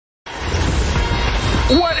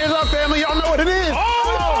What is up, family? Y'all know what it is.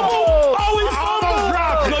 Almost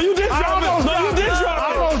dropped it. No, you did drop it. No, you did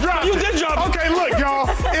drop it. Almost dropped it. You did drop it. Okay, look, y'all.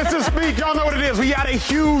 It's this week. Y'all know what it is. We had a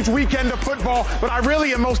huge weekend of football, but I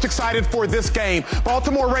really am most excited for this game.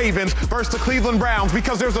 Baltimore Ravens versus the Cleveland Browns,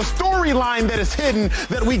 because there's a storyline that is hidden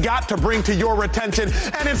that we got to bring to your attention,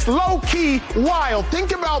 and it's low-key wild.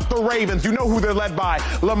 Think about the Ravens. You know who they're led by.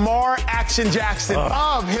 Lamar Action Jackson.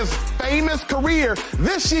 Of his famous career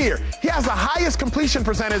this year, he has the highest completion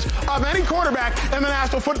percentage of any quarterback in the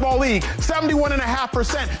National Football League,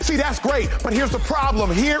 71.5%. See, that's great, but here's the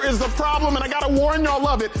problem. Here is the problem, and I got to warn y'all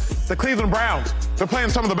of it. The Cleveland Browns, they're playing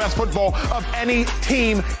some of the best football of any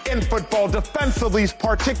team in football, defensively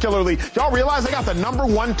particularly. Y'all realize they got the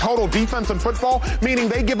 #1 total defense in football, meaning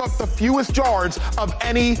they give up the fewest yards of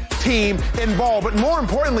any team in ball. But more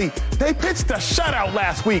importantly, they pitched a shutout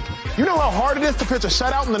last week. You know how hard it is to pitch a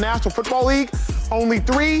shutout in the National Football League? Only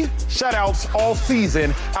 3 shutouts all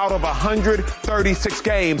season out of 136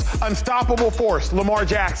 games. Unstoppable force, Lamar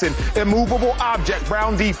Jackson. Immovable object,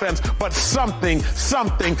 Brown defense. But something's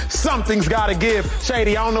got to give.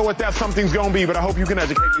 Shady, I don't know what that something's going to be, but I hope you can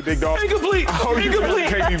educate me, big dog. Incomplete. I hope you can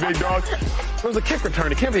educate me, big dog. It was a kick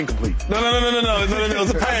return. It can't be incomplete. No. It was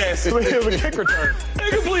a pass. It was a kick return.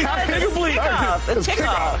 Incomplete. It's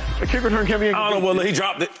kickoff. A kick return can't be incomplete. I don't know, well, he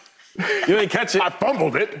dropped it. You didn't catch it. I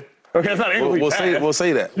fumbled it. Okay, it's not incomplete. We'll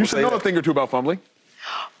say that. You should know a thing or two about fumbling.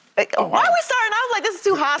 Why are we starting? I was like, this is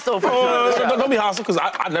too hostile for Don't be hostile, because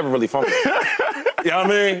I never really fumbled. You know what I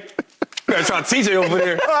mean? You gotta try to teach over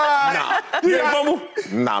there. Nah. You didn't fumble?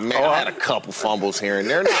 Nah, man, I had a couple fumbles here and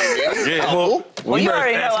there. Not many. Yeah, well, you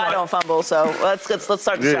already know I don't fumble, so let's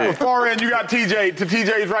start the show. Far end, you got TJ. To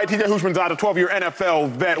TJ's right, TJ Hushman's out, a 12-year NFL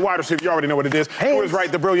vet, wide receiver. You already know what it is. Who is right,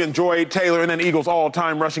 the brilliant Joy Taylor, and then Eagles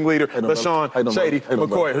all-time rushing leader, LaShawn Shady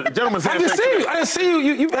McCoy. Gentlemen's handshake. I didn't see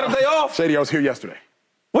you. You had a day off. Shady, I was here yesterday.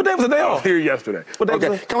 What day was the day I was off? here yesterday.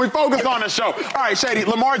 Okay, can we focus on the show? All right, Shady,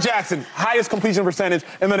 Lamar Jackson, highest completion percentage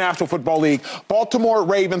in the National Football League. Baltimore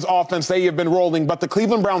Ravens offense, they have been rolling, but the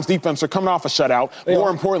Cleveland Browns defense are coming off a shutout. More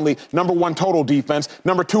importantly, #1 total defense.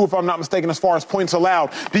 #2, if I'm not mistaken, as far as points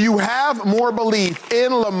allowed. Do you have more belief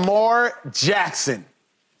in Lamar Jackson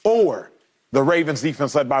or the Ravens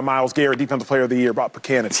defense led by Myles Garrett, Defensive Player of the Year, Bob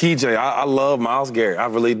Buchanan? TJ, I love Myles Garrett. I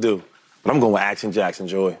really do. But I'm going with Action Jackson,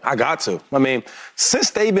 Joy. I got to. I mean,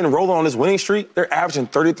 since they've been rolling on this winning streak, they're averaging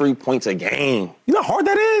 33 points a game. You know how hard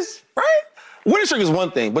that is, right? Winning streak is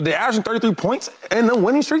one thing, but they're averaging 33 points and the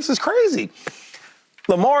winning streaks is crazy.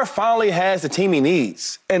 Lamar finally has the team he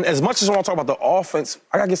needs. And as much as I want to talk about the offense,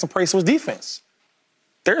 I got to get some praise to his defense.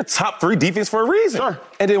 They're a top 3 defense for a reason. Sure.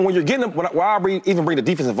 And then when you're getting them, why I even bring the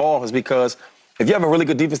defense involved is because if you have a really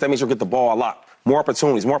good defense, that means you'll get the ball a lot. More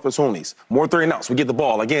opportunities, more 3 and outs. We get the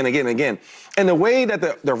ball again. And the way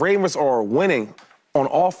that the Ravens are winning on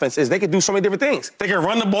offense is they can do so many different things. They can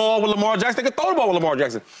run the ball with Lamar Jackson. They can throw the ball with Lamar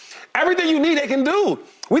Jackson. Everything you need, they can do.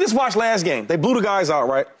 We just watched last game. They blew the guys out,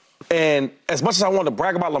 right? And as much as I wanted to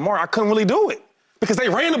brag about Lamar, I couldn't really do it because they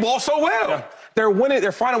ran the ball so well. Yeah. They're winning.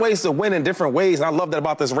 They're finding ways to win in different ways, and I love that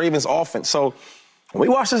about this Ravens offense. So when we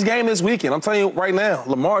watch this game this weekend, I'm telling you right now,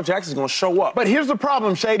 Lamar Jackson's going to show up. But here's the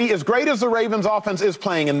problem, Shady. As great as the Ravens offense is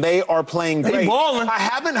playing, and they are playing great, balling. I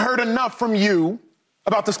haven't heard enough from you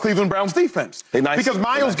about this Cleveland Browns defense. Because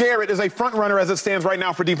Myles Garrett is a front runner as it stands right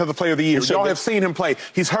now for Defensive Player of the Year. Y'all have seen him play.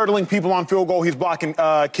 He's hurdling people on field goal. He's blocking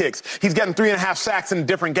kicks. He's getting 3.5 sacks in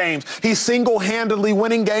different games. He's single-handedly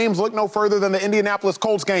winning games. Look no further than the Indianapolis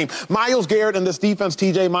Colts game. Myles Garrett and this defense,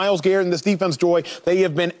 TJ, Myles Garrett and this defense, Joy, they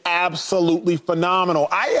have been absolutely phenomenal.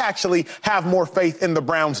 I actually have more faith in the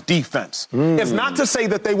Browns defense. It's not to say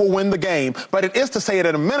that they will win the game, but it is to say that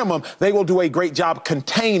at a minimum, they will do a great job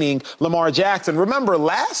containing Lamar Jackson. Remember,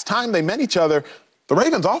 last time they met each other, the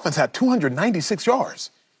Ravens offense had 296 yards.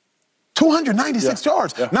 296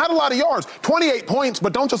 yards. Yeah. Not a lot of yards. 28 points,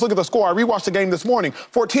 but don't just look at the score. I rewatched the game this morning.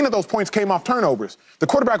 14 of those points came off turnovers. The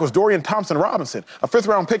quarterback was Dorian Thompson-Robinson, a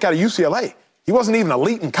 5th-round pick out of UCLA. He wasn't even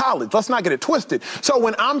elite in college. Let's not get it twisted. So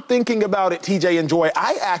when I'm thinking about it, TJ and Joy,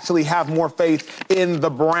 I actually have more faith in the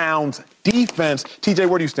Browns defense. TJ,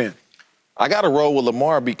 where do you stand? I got to roll with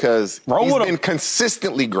Lamar because he's been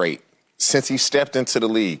consistently great since he stepped into the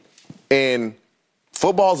league. And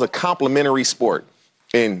football's a complementary sport.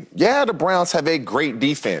 And, yeah, the Browns have a great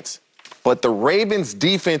defense, but the Ravens'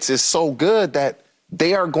 defense is so good that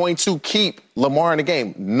they are going to keep Lamar in the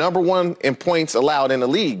game. #1 in points allowed in the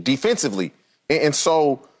league defensively. And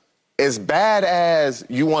so as bad as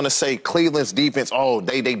you want to say Cleveland's defense,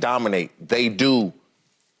 they dominate. They do.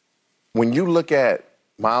 When you look at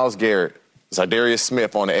Myles Garrett, Zadarius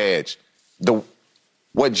Smith on the edge,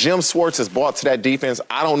 what Jim Schwartz has brought to that defense,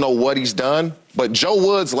 I don't know what he's done, but Joe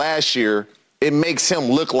Woods last year, it makes him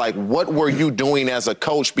look like, what were you doing as a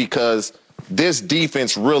coach? Because this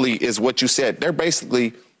defense really is what you said. They're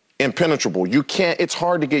basically impenetrable. It's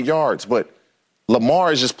hard to get yards, but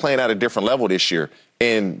Lamar is just playing at a different level this year.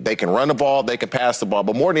 And they can run the ball, they can pass the ball.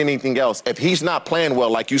 But more than anything else, if he's not playing well,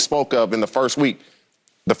 like you spoke of in the first week,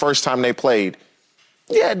 the first time they played,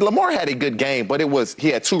 yeah, Lamar had a good game, but he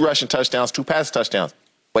had 2 rushing touchdowns, 2 passing touchdowns.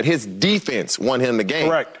 But his defense won him the game.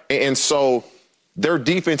 Correct. And so their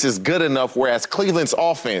defense is good enough, whereas Cleveland's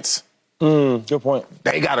offense, good point.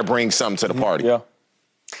 They got to bring something to the party. Yeah.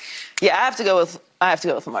 Yeah, I have to go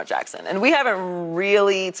with Lamar Jackson. And we haven't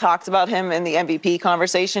really talked about him in the MVP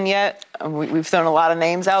conversation yet. We've thrown a lot of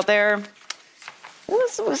names out there. A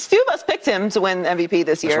few of us picked him to win MVP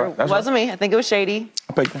this year. Right, it wasn't me. I think it was Shady.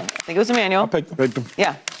 I picked him. I think it was Emmanuel. I picked him.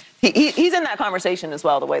 Yeah. He's in that conversation as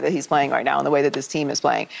well, the way that he's playing right now and the way that this team is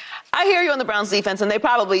playing. I hear you on the Browns defense, and they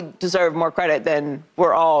probably deserve more credit than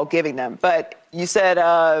we're all giving them. But you said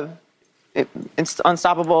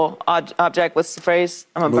unstoppable object. What's the phrase?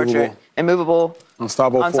 I'm going to butcher it. Immovable.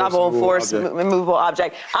 Unstoppable force, immovable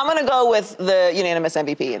object. I'm going to go with the unanimous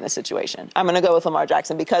MVP in this situation. I'm going to go with Lamar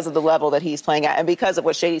Jackson because of the level that he's playing at and because of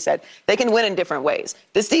what Shady said. They can win in different ways.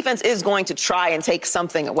 This defense is going to try and take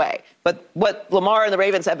something away. But what Lamar and the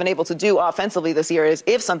Ravens have been able to do offensively this year is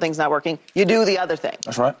if something's not working, you do the other thing.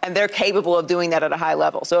 That's right. And they're capable of doing that at a high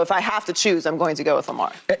level. So if I have to choose, I'm going to go with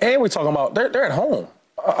Lamar. And we're talking about they're at home.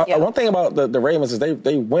 One thing about the Ravens is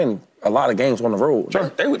they win a lot of games on the road. Sure.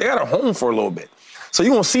 They got a home for a little bit. So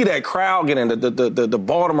you're going to see that crowd get in, the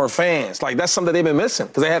Baltimore fans. Like, that's something they've been missing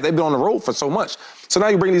because they've been on the road for so much. So now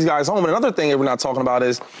you bring these guys home. And another thing that we're not talking about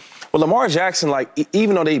is, well, Lamar Jackson, like,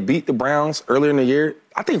 even though they beat the Browns earlier in the year,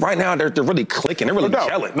 I think right now they're really clicking. They're really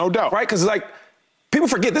gelling. No doubt. Right? Because, like, people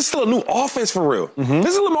forget this is still a new offense for real. Mm-hmm.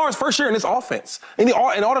 This is Lamar's first year in this offense. And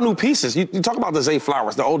all the new pieces. You talk about the Zay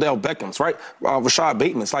Flowers, the Odell Beckhams, right? Rashad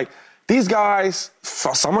Bateman's. Like, these guys,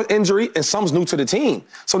 some are injury and some's new to the team.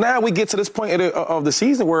 So now we get to this point of the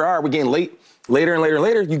season where, all right, we're getting later and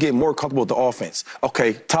later, you get more comfortable with the offense.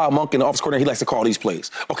 Okay, Todd Monk in the offense coordinator, he likes to call these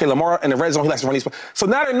plays. Okay, Lamar in the red zone, he likes to run these plays. So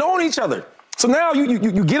now they're knowing each other. So now you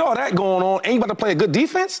get all that going on, and you about to play a good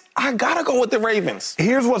defense? I got to go with the Ravens.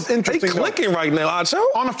 Here's what's interesting. They clicking right now, Acho.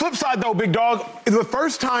 On the flip side, though, Big Dog, the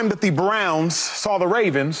first time that the Browns saw the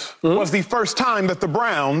Ravens was the first time that the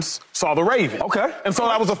Browns saw the Ravens. Okay. And so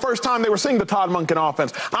that was the first time they were seeing the Todd Monken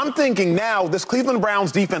offense. I'm thinking now this Cleveland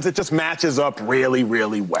Browns defense, it just matches up really,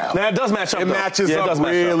 really well. Now, it does match up, It matches up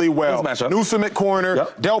really well. Newsome at corner,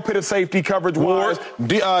 Del Pitt at safety coverage-wise,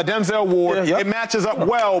 Denzel Ward. It matches up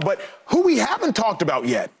well, but who we haven't talked about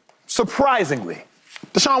yet, surprisingly,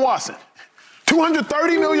 Deshaun Watson.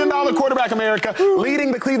 $230 million quarterback America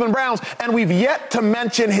leading the Cleveland Browns, and we've yet to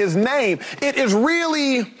mention his name. It is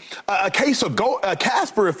really a case of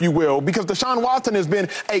Casper, if you will, because Deshaun Watson has been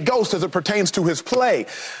a ghost as it pertains to his play.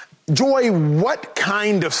 Joy, what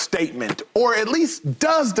kind of statement, or at least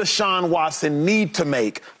does Deshaun Watson need to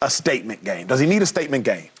make a statement game? Does he need a statement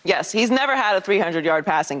game? Yes, he's never had a 300-yard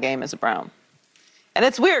passing game as a Brown. And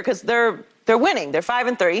it's weird because they're winning. They're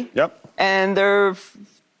 5-3. Yep. And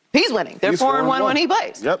he's winning. They're 4-1 when he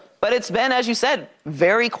plays. Yep. But it's been, as you said,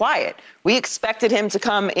 very quiet. We expected him to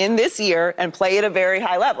come in this year and play at a very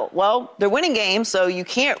high level. Well, they're winning games, so you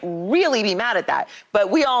can't really be mad at that.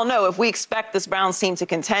 But we all know if we expect this Browns team to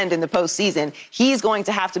contend in the postseason, he's going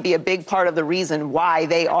to have to be a big part of the reason why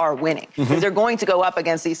they are winning. Because they're going to go up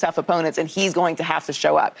against these tough opponents, and he's going to have to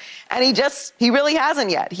show up. And he really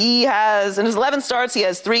hasn't yet. He has, in his 11 starts, he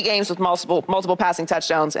has 3 games with multiple passing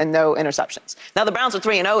touchdowns and no interceptions. Now, the Browns are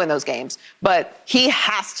 3-0 in those games, but he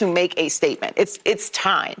has to make a statement. It's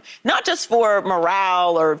time. Not just for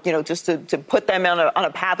morale or, just to put them on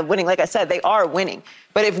a path of winning. Like I said, they are winning.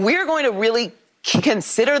 But if we're going to really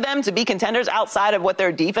consider them to be contenders outside of what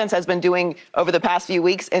their defense has been doing over the past few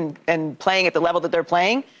weeks and playing at the level that they're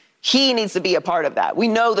playing, he needs to be a part of that. We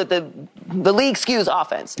know that the league skews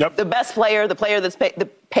offense. Yep. The best player, the player that's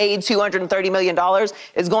paid $230 million,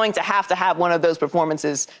 is going to have one of those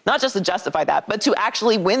performances, not just to justify that, but to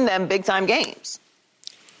actually win them big-time games.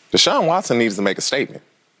 Deshaun Watson needs to make a statement.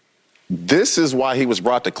 This is why he was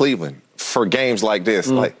brought to Cleveland, for games like this.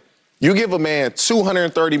 Like, you give a man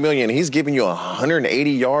 $230 million, he's giving you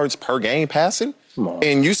 180 yards per game passing,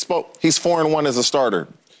 and he's 4-1 as a starter.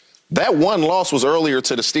 That one loss was earlier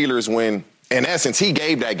to the Steelers when, in essence, he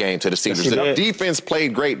gave that game to the Steelers. The defense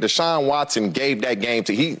played great. Deshaun Watson gave that game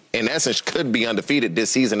to, he, in essence, could be undefeated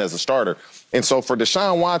this season as a starter. And so for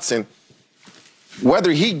Deshaun Watson,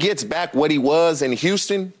 whether he gets back what he was in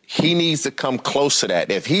Houston, he needs to come close to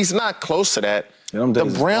that. If he's not close to that,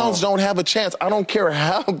 The Browns don't have a chance. I don't care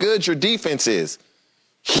how good your defense is.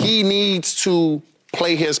 He needs to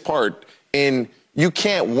play his part, and you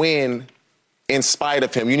can't win in spite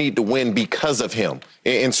of him. You need to win because of him.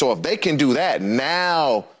 And so if they can do that,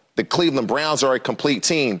 now the Cleveland Browns are a complete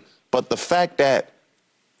team. But the fact that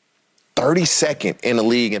 32nd in the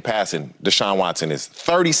league in passing, Deshaun Watson is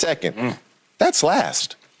 32nd, that's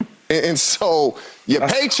last. And so your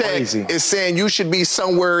paycheck is saying you should be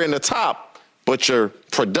somewhere in the top, but your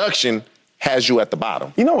production has you at the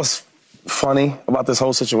bottom. You know what's funny about this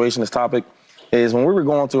whole situation, this topic, is when we were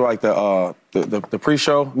going through like the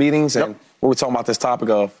pre-show meetings and we were talking about this topic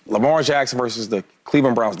of Lamar Jackson versus the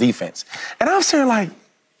Cleveland Browns defense. And I'm saying, like,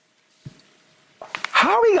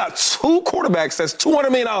 how we got two quarterbacks that's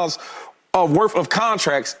 $200 million of worth of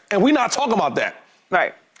contracts and we're not talking about that?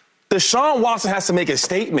 Right. Deshaun Watson has to make a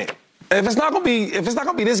statement. If it's not gonna be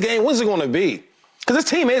this game, when's it gonna be? Because this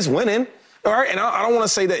team is winning. All right, and I don't want to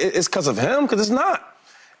say that it's because of him, because it's not.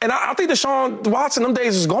 And I think Deshaun Watson, them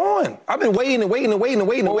days is gone. I've been waiting. Yeah, I'm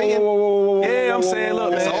saying,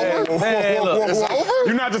 look, man. It's over?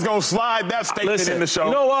 You're not just going to slide that statement in the show.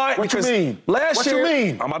 You know what? What you mean? What you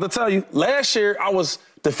mean? I'm about to tell you. Last year, I was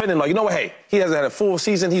defending, like, you know what, hey, he hasn't had a full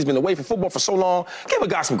season. He's been away from football for so long. Give a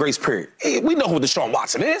guy some grace period. Hey, we know who Deshaun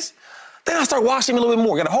Watson is. Then I start watching him a little bit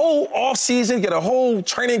more. Get a whole offseason, get a whole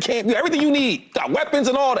training camp, everything you need. Got weapons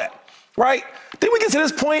and all that. Right? Then we get to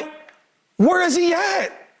this point, where is he at?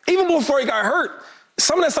 Even before he got hurt,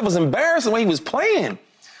 some of that stuff was embarrassing when he was playing.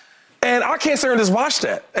 And I can't sit here and just watch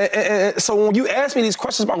that. And so when you ask me these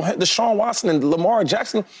questions about Deshaun Watson and Lamar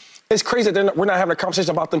Jackson, it's crazy that we're not having a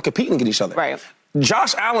conversation about them competing against each other. Right.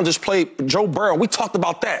 Josh Allen just played Joe Burrow. We talked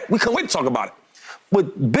about that. We couldn't wait to talk about it.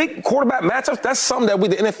 With big quarterback matchups, that's something that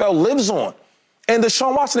the NFL lives on. And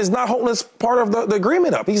Deshaun Watson is not holding this part of the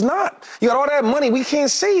agreement up. He's not. You got all that money, we can't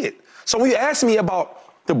see it. So when you ask me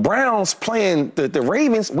about the Browns playing the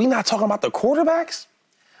Ravens, we not talking about the quarterbacks?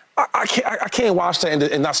 I can't watch that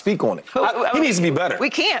and not speak on it. He needs to be better. We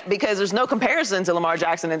can't, because there's no comparison to Lamar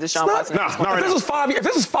Jackson and Deshaun Watson. If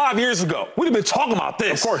this was 5 years ago, we'd have been talking about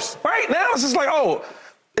this. Of course. Right now, it's just like, oh,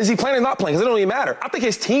 is he playing or not playing? Because it don't even matter. I think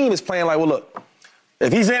his team is playing like, well, look,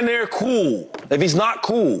 if he's in there, cool. If he's not,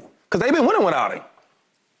 cool. Because they've been winning without him.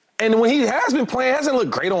 And when he has been playing, hasn't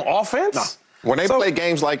looked great on offense. No. When they play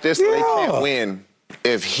games like this, they can't win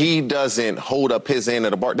if he doesn't hold up his end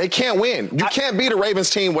of the bar. They can't win. You can't beat a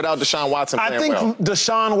Ravens team without Deshaun Watson playing well. I think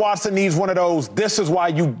Deshaun Watson needs one of those, this is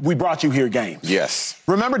why we brought you here games. Yes.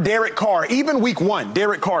 Remember Derek Carr, even week one,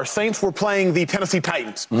 Derek Carr, Saints were playing the Tennessee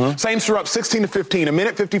Titans. Saints are up 16-15, a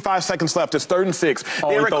minute 55 seconds left. It's 3rd and 6.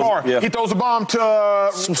 Derek Carr, he throws a bomb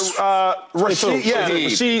to Rashid.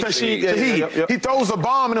 He throws a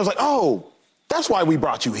bomb and it was like, oh, that's why we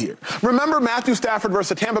brought you here. Remember Matthew Stafford versus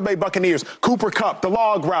the Tampa Bay Buccaneers, Cooper Kupp, the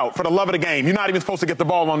log route for the love of the game. You're not even supposed to get the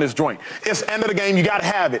ball on this joint. It's the end of the game. You got to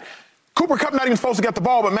have it. Cooper Kupp not even supposed to get the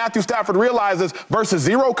ball, but Matthew Stafford realizes versus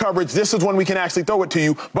zero coverage, this is when we can actually throw it to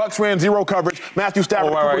you. Bucs ran zero coverage. Matthew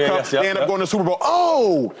Stafford, Cooper Kupp, they end up going to the Super Bowl.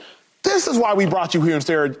 Oh, this is why we brought you here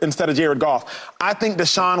instead of Jared Goff. I think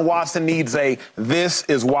Deshaun Watson needs a this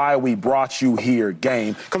is why we brought you here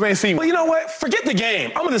game. Because we ain't seen. Well, you know what? Forget the game.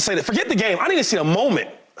 I'm going to say that. Forget the game. I need to see a moment.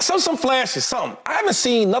 Some flashes, something. I haven't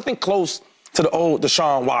seen nothing close to the old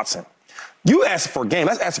Deshaun Watson. You asking for a game.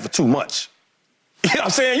 That's asking for too much. You know what I'm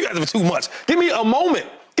saying? You asking for too much. Give me a moment.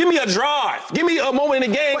 Give me a drive. Give me a moment in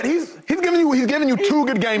the game. But he's giving you two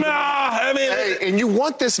good games. And you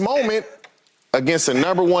want this moment against the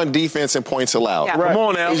number one defense in points allowed. Yeah. Right. Come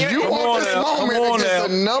on now. You want this moment against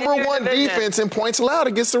the number one defense in points allowed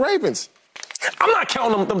against the Ravens. I'm not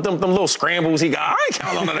counting them little scrambles he got. I ain't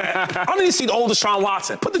counting on that. I need to see the old Deshaun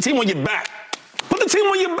Watson. Put the team on your back. Put the team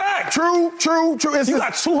on your back. True. You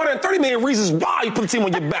got 230 million reasons why you put the team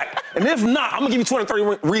on your back. And if not, I'm going to give you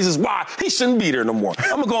 230 reasons why he shouldn't be there no more. I'm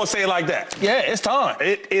going to go and say it like that. Yeah, it's time.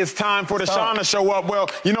 It is time for Deshaun to show up. Well,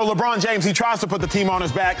 you know, LeBron James, he tries to put the team on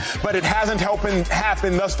his back, but it hasn't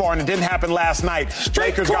happened thus far, and it didn't happen last night.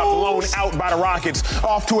 Lakers got blown out by the Rockets,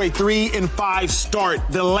 off to a 3-5 start.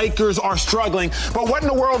 The Lakers are struggling. But what in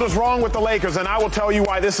the world is wrong with the Lakers? And I will tell you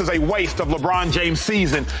why this is a waste of LeBron James'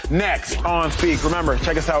 season next on Speak. Remember,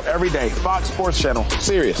 check us out every day. Fox Sports Channel.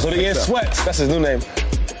 Serious. Hoodie and Sweats. That's his new name.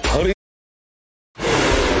 Hoodie.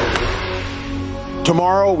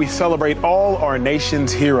 Tomorrow, we celebrate all our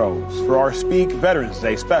nation's heroes for our Speak Veterans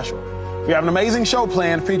Day special. We have an amazing show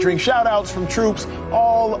planned featuring shout-outs from troops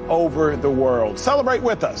all over the world. Celebrate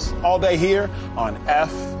with us all day here on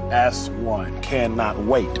FS1. Cannot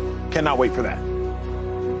wait for that.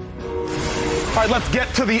 All right, let's get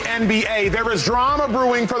to the NBA. There is drama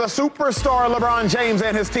brewing for the superstar LeBron James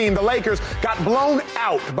and his team. The Lakers got blown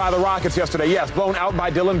out by the Rockets yesterday. Yes, blown out by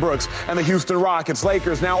Dillon Brooks and the Houston Rockets.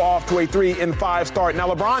 Lakers now off to a 3-5 start. Now,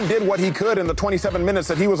 LeBron did what he could in the 27 minutes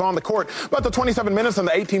that he was on the court, but the 27 minutes and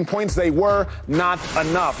the 18 points, they were not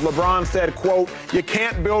enough. LeBron said, quote, "You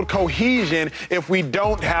can't build cohesion if we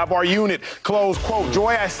don't have our unit," close quote.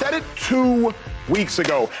 Joy, I said it 2 weeks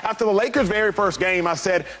ago. After the Lakers' very first game, I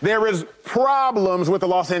said there is problems with the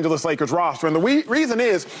Los Angeles Lakers roster. And the reason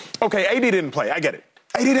is, okay, AD didn't play. I get it.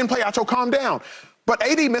 AD didn't play. Acho, calm down. But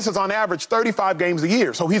AD misses on average 35 games a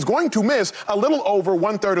year, so he's going to miss a little over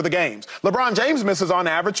 1/3 of the games. LeBron James misses on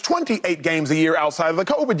average 28 games a year outside of the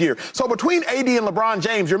COVID year. So between AD and LeBron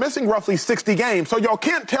James, you're missing roughly 60 games. So y'all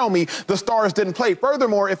can't tell me the stars didn't play.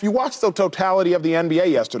 Furthermore, if you watch the totality of the NBA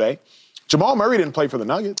yesterday, Jamal Murray didn't play for the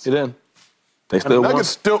Nuggets. He didn't. They still won.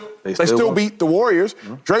 They still beat the Warriors.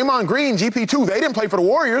 Mm-hmm. Draymond Green, GP2, they didn't play for the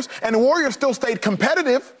Warriors, and the Warriors still stayed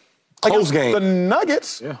competitive Close game. The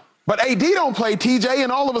Nuggets. Yeah. But AD don't play, TJ,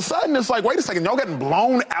 and all of a sudden it's like, wait a second, y'all getting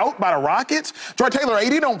blown out by the Rockets? Troy Taylor,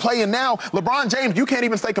 AD don't play, and now LeBron James, you can't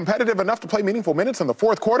even stay competitive enough to play meaningful minutes in the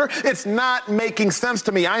fourth quarter? It's not making sense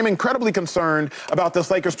to me. I am incredibly concerned about this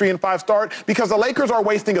Lakers 3-5 start because the Lakers are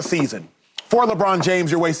wasting a season. For LeBron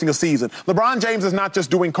James, you're wasting a season. LeBron James is not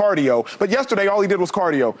just doing cardio, but yesterday all he did was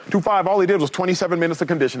cardio. 2-5, all he did was 27 minutes of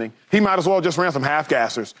conditioning. He might as well just ran some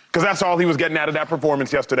half-gassers because that's all he was getting out of that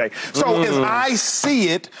performance yesterday. So as I see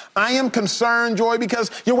it, I am concerned, Joy,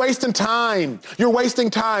 because you're wasting time. You're wasting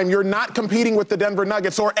time. You're not competing with the Denver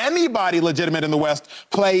Nuggets or anybody legitimate in the West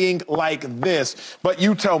playing like this. But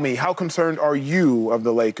you tell me, how concerned are you of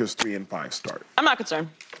the Lakers 3-5 start? I'm not concerned.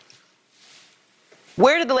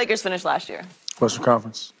 Where did the Lakers finish last year? Western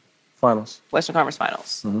Conference Finals. Western Conference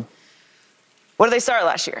Finals. Mm-hmm. What did they start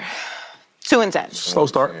last year? 2-10. Slow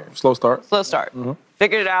start. Mm-hmm.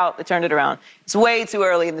 Figured it out. They turned it around. It's way too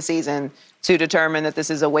early in the season to determine that this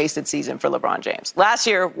is a wasted season for LeBron James. Last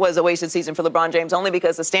year was a wasted season for LeBron James only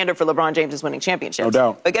because the standard for LeBron James is winning championships. No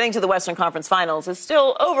doubt. But getting to the Western Conference Finals is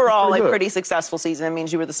still overall a pretty successful season. It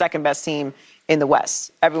means you were the second best team in the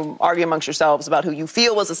West. Everyone argue amongst yourselves about who you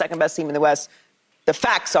feel was the second best team in the West. The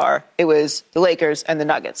facts are it was the Lakers and the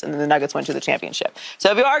Nuggets, and then the Nuggets went to the championship.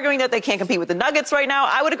 So if you're arguing that they can't compete with the Nuggets right now,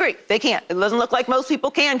 I would agree. They can't. It doesn't look like most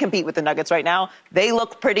people can compete with the Nuggets right now. They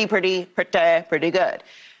look pretty good.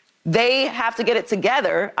 They have to get it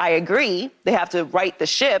together. I agree. They have to right the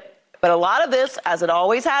ship. But a lot of this, as it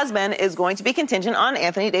always has been, is going to be contingent on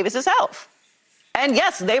Anthony Davis's health. And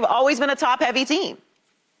yes, they've always been a top-heavy team.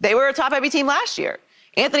 They were a top-heavy team last year.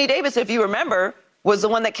 Anthony Davis, if you remember, was the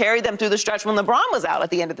one that carried them through the stretch when LeBron was out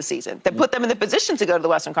at the end of the season, that put them in the position to go to the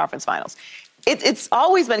Western Conference Finals. It's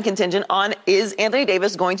always been contingent on, is Anthony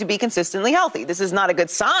Davis going to be consistently healthy? This is not a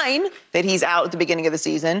good sign that he's out at the beginning of the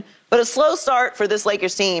season, but a slow start for this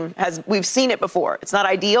Lakers team, we've seen it before. It's not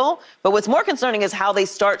ideal, but what's more concerning is how they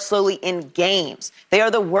start slowly in games. They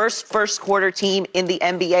are the worst first quarter team in the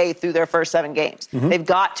NBA through their first 7 games. Mm-hmm. They've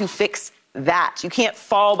got to fix that. You can't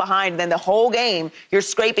fall behind, and then the whole game you're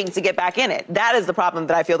scraping to get back in it. That is the problem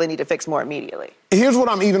that I feel they need to fix more immediately. Here's what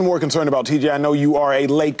I'm even more concerned about, TJ. I know you are a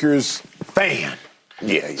Lakers fan.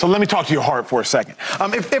 Yeah. So let me talk to your heart for a second.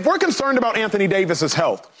 If we're concerned about Anthony Davis's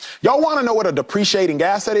health, y'all want to know what a depreciating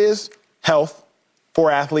asset is? Health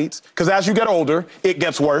for athletes. Because as you get older, it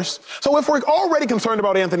gets worse. So if we're already concerned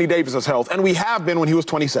about Anthony Davis's health, and we have been when he was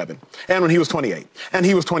 27, and when he was 28, and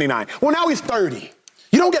he was 29, well, now he's 30.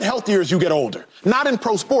 You don't get healthier as you get older, not in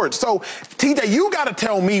pro sports. So, TJ, you got to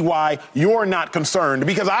tell me why you're not concerned,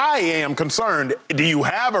 because I am concerned. Do you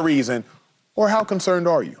have a reason, or how concerned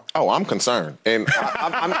are you? Oh, I'm concerned. And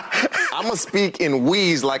I'm going to speak in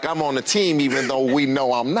wheeze like I'm on the team, even though we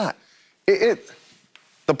know I'm not.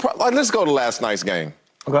 Let's go to last night's game.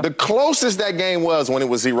 Okay. The closest that game was when it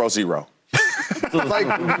was 0-0.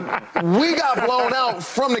 Like, we got blown out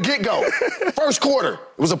from the get-go. First quarter,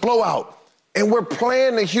 it was a blowout. And we're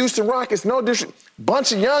playing the Houston Rockets. No disrespect.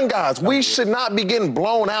 Bunch of young guys. We should not be getting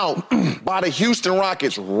blown out by the Houston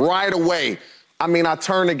Rockets right away. I mean, I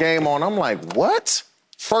turned the game on. I'm like, what?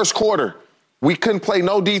 First quarter, we couldn't play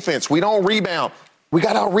no defense. We don't rebound. We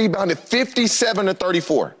got out-rebounded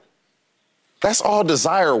 57-34. That's all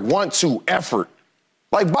desire, want to, effort.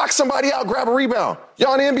 Like, box somebody out, grab a rebound.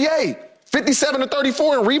 Y'all in the NBA,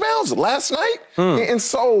 57-34 in rebounds last night? And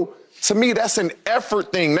so, to me, that's an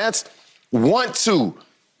effort thing. That's want to.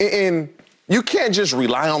 And you can't just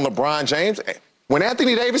rely on LeBron James. When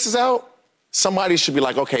Anthony Davis is out, somebody should be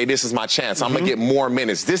like, okay, this is my chance. I'm going to get more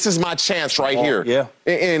minutes. This is my chance right here. Yeah.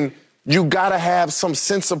 And you got to have some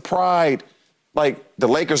sense of pride. Like, the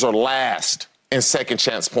Lakers are last in second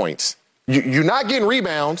chance points. You're not getting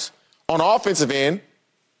rebounds on the offensive end,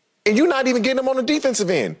 and you're not even getting them on the defensive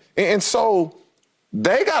end. And so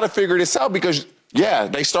they got to figure this out because, yeah,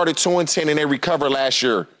 they started 2-10 and they recovered last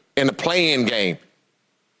year in the play-in game.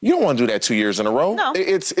 You don't want to do that 2 years in a row. No.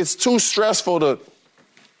 It's too stressful to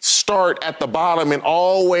start at the bottom and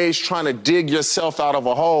always trying to dig yourself out of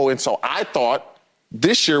a hole. And so I thought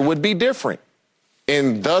this year would be different.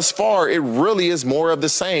 And thus far, it really is more of the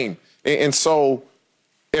same. And so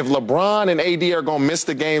if LeBron and AD are going to miss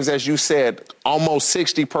the games, as you said, almost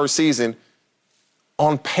 60 per season,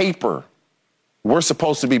 on paper, we're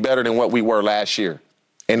supposed to be better than what we were last year.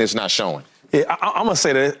 And it's not showing. Yeah, I'm going to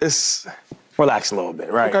say that it's relax a little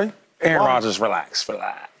bit, right? Okay. Aaron Rodgers, relax.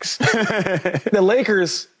 The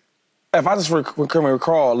Lakers, if I just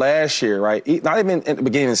recall last year, right, not even at the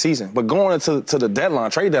beginning of the season, but going into the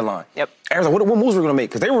deadline, trade deadline. Yep. Aaron's like, what moves we're going to make?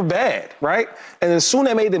 Because they were bad, right? And as soon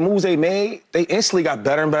as they made the moves they made, they instantly got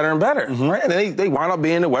better and better and better, right? And then they wound up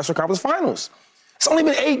being in the Western Conference Finals. It's only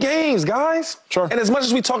been 8 games, guys. Sure. And as much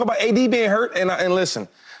as we talk about AD being hurt, and listen,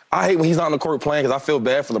 I hate when he's not on the court playing because I feel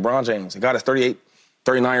bad for LeBron James. The guy that's 38,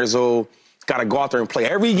 39 years old. Got to go out there and play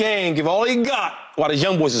every game, give all he got while the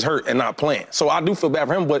young boys is hurt and not playing. So I do feel bad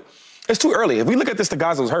for him, but it's too early. If we look at this, the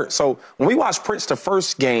guys that was hurt. So when we watched Prince the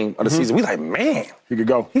first game of the season, we like, man, he could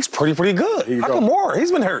go. He's pretty good. How come more?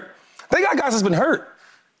 He's been hurt. They got guys that's been hurt.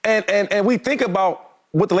 And we think about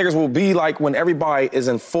what the Lakers will be like when everybody is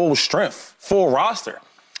in full strength, full roster.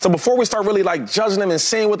 So before we start really like judging them and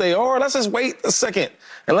seeing what they are, let's just wait a second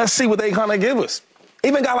and let's see what they kind of give us.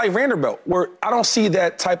 Even a guy like Vanderbilt, where I don't see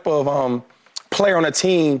that type of player on a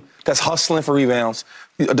team that's hustling for rebounds,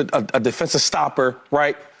 a defensive stopper,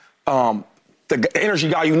 right? The energy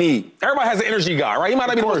guy you need. Everybody has an energy guy, right? He might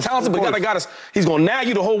not be the most talented, but the guy he's going to nag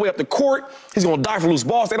you the whole way up the court. He's going to die for loose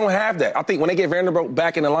balls. They don't have that. I think when they get Vanderbilt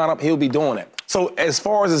back in the lineup, he'll be doing it. So as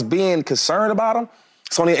far as us being concerned about him,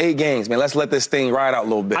 it's only 8 games, man. Let's let this thing ride out a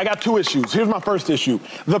little bit. I got 2 issues. Here's my first issue.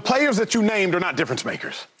 The players that you named are not difference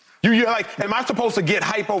makers. You're like, am I supposed to get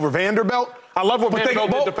hype over Vanderbilt? I love what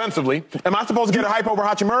Vanderbilt did defensively. Am I supposed to get a hype over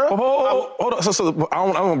Hachimura? Hold on. So I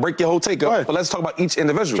don't want to break your whole take up, but let's talk about each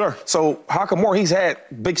individual. Sure. So Hachimura, he's had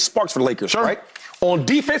big sparks for the Lakers, right? On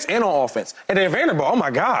defense and on offense. And then Vanderbilt, oh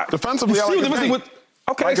my God. Defensively, I like his game.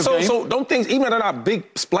 Okay, so don't things, even if they're not big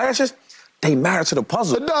splashes, they matter to the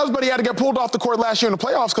puzzle. It does, but he had to get pulled off the court last year in the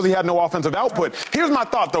playoffs because he had no offensive output. Here's my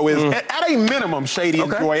thought, though, is at a minimum, Shady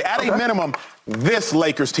and Joy, at a minimum, this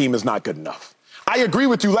Lakers team is not good enough. I agree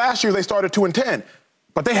with you. Last year they started 2-10,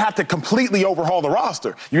 but they had to completely overhaul the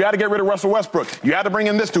roster. You had to get rid of Russell Westbrook. You had to bring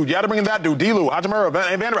in this dude. You had to bring in that dude, D-Lou, Hachimura,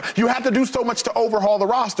 Vanderbilt. You had to do so much to overhaul the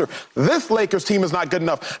roster. This Lakers team is not good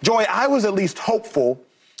enough. Joy, I was at least hopeful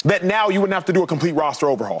that now you wouldn't have to do a complete roster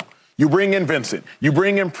overhaul. You bring in Vincent. You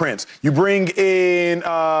bring in Prince. You bring in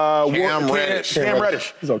Cam Reddish.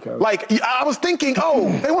 He's okay. Like, I was thinking,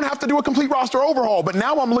 they won't have to do a complete roster overhaul. But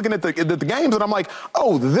now I'm looking at the games, and I'm like,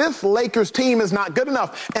 this Lakers team is not good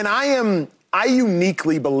enough. And I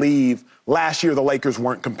uniquely believe last year the Lakers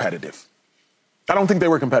weren't competitive. I don't think they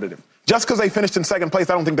were competitive. Just because they finished in second place,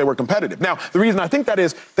 I don't think they were competitive. Now, the reason I think that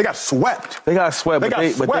is they got swept.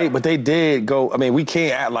 But they did go. I mean, we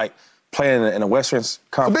can't act like playing in a Western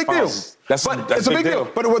Conference. It's a big deal. That's a big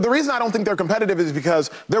deal. But the reason I don't think they're competitive is because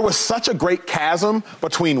there was such a great chasm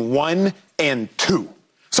between 1 and 2.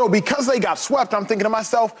 So because they got swept, I'm thinking to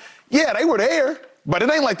myself, yeah, they were there, but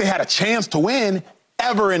it ain't like they had a chance to win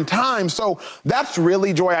ever in time. So that's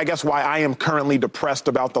really, Joy, I guess why I am currently depressed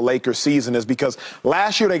about the Lakers season is because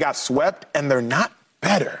last year they got swept and they're not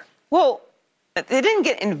better. Well, they didn't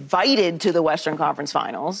get invited to the Western Conference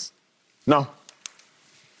Finals. No.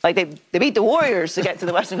 Like they beat the Warriors to get to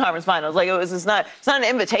the Western Conference Finals. Like it's not an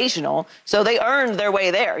invitational. So they earned their way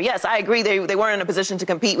there. Yes, I agree. They weren't in a position to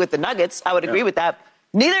compete with the Nuggets. I would agree with that.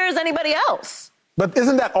 Neither is anybody else. But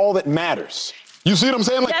isn't that all that matters? You see what I'm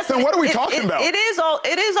saying? Like, yes, then what are we talking about? It is all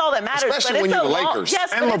that matters. Especially but when it's you're the long, Lakers.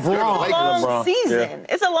 Yes, and but LeBron. It's a long season. Yeah.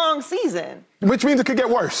 It's a long season. Which means it could get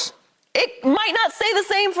worse. It might not stay the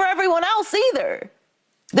same for everyone else either.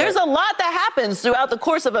 There's a lot that happens throughout the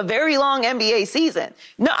course of a very long NBA season.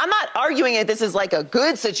 No, I'm not arguing that this is like a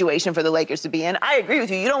good situation for the Lakers to be in. I agree with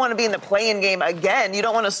you. You don't want to be in the play-in game again. You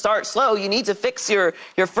don't want to start slow. You need to fix your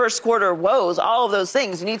first quarter woes, all of those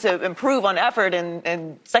things. You need to improve on effort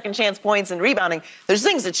and second chance points and rebounding. There's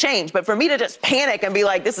things to change. But for me to just panic and be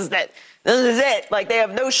like, this is it. Like they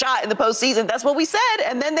have no shot in the postseason. That's what we said.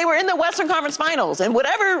 And then they were in the Western Conference Finals. And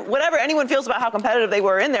whatever anyone feels about how competitive they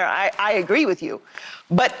were in there, I agree with you.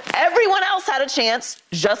 But everyone else had a chance,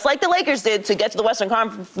 just like the Lakers did, to get to the Western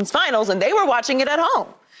Conference Finals, and they were watching it at home.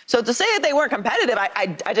 So to say that they weren't competitive,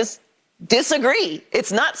 disagree.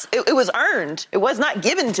 It's not. It was earned. It was not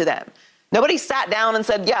given to them. Nobody sat down and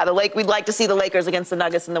said, yeah, we'd like to see the Lakers against the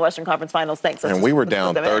Nuggets in the Western Conference Finals. Thanks. And we were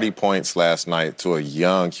down 30 points last night to a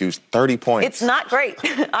young Houston. 30 points. It's not great.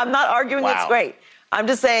 I'm not arguing it's great. I'm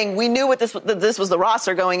just saying we knew this was the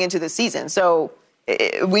roster going into the season. So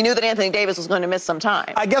we knew that Anthony Davis was going to miss some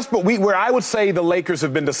time. I guess, but where I would say the Lakers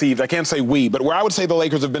have been deceived, I can't say we, but where I would say the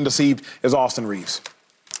Lakers have been deceived is Austin Reeves.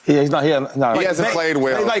 He hasn't played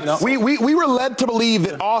well. We were led to believe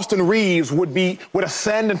that Austin Reeves would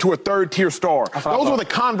ascend into a third-tier star. Those were the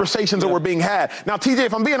conversations that were being had. Now, TJ,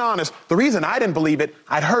 if I'm being honest, the reason I didn't believe it,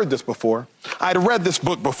 I'd heard this before. I'd read this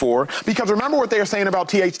book before. Because remember what they were saying about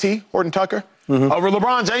THT, Horton Tucker? Where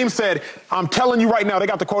LeBron James said, I'm telling you right now, they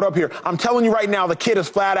got the quote up here, I'm telling you right now, the kid is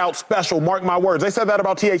flat out special, mark my words. They said that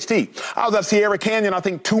about THT. I was at Sierra Canyon, I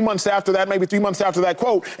think 2 months after that, maybe 3 months after that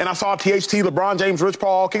quote, and I saw THT, LeBron James, Rich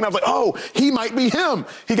Paul, King, and I was like, oh, he might be him.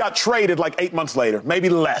 He got traded like 8 months later, maybe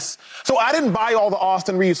less. So I didn't buy all the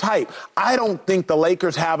Austin Reeves hype. I don't think the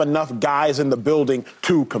Lakers have enough guys in the building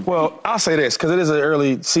to compete. Well, I'll say this, because it is an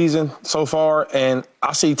early season so far, and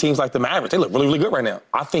I see teams like the Mavericks, they look really, really good right now.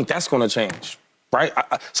 I think that's going to change. Right?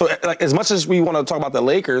 So, like, as much as we want to talk about the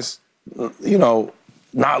Lakers,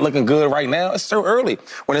 not looking good right now, it's still early.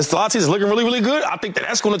 When it's a lot of teams looking really, really good, I think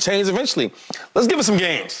that's going to change eventually. Let's give it some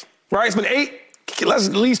games, right? It's been 8, let's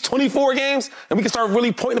at least 24 games, and we can start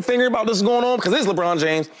really pointing the finger about this is going on because it's LeBron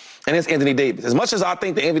James and it's Anthony Davis. As much as I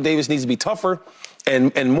think that Anthony Davis needs to be tougher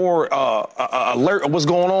and more alert of what's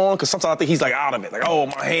going on, because sometimes I think he's like out of it. Like, oh,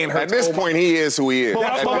 my hand hurts. At this point, he is who he is.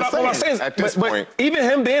 What I'm saying is, at this point. Even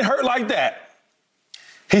him being hurt like that,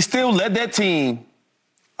 he still led that team.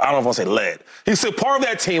 I don't know if I'll say led. He's still part of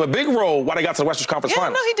that team, a big role while they got to the Western Conference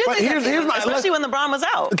Finals. No, he did. But here's my, especially when LeBron was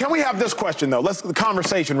out. Can we have this question, though? The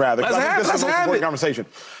conversation, rather. Let's have the most important conversation.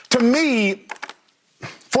 To me,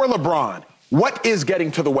 for LeBron, what is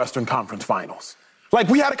getting to the Western Conference Finals? Like,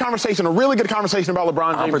 we had a really good conversation about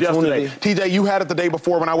LeBron James yesterday. TJ, you had it the day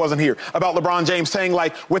before when I wasn't here, about LeBron James saying,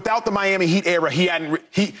 like, without the Miami Heat era, he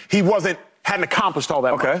hadn't accomplished all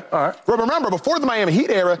that much. Okay, all right. But remember, before the Miami Heat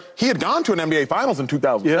era, he had gone to an NBA Finals in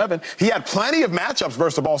 2007. Yeah. He had plenty of matchups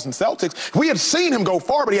versus the Boston Celtics. We had seen him go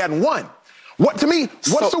far, but he hadn't won. What's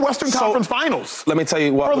the Western Conference Finals? Let me tell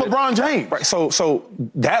you what. For LeBron James. Right, so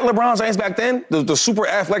that LeBron James back then, the super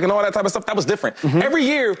athletic and all that type of stuff, that was different. Mm-hmm. Every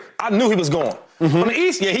year, I knew he was going. Mm-hmm. On the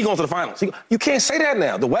East, he going to the Finals. You can't say that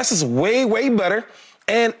now. The West is way, way better.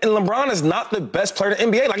 And LeBron is not the best player in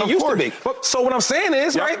the NBA like he used to be. So what I'm saying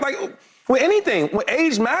is, right, like, with anything, with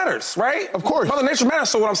age matters, right? Of course. Mother Nature matters.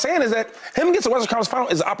 So what I'm saying is that him getting to the Western Conference Final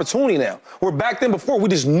is an opportunity now. Where back then before, we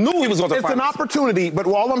just knew he was going to the Finals. It's an opportunity, but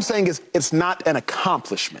all I'm saying is it's not an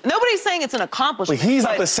accomplishment. Nobody's saying it's an accomplishment. But he's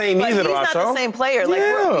not the same either, though, He's not the same player.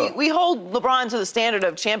 Yeah. Like, we hold LeBron to the standard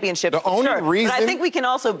of championships. The only reason... But I think we can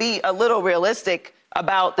also be a little realistic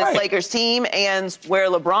about this Lakers team and where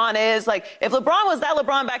LeBron is. Like, if LeBron was that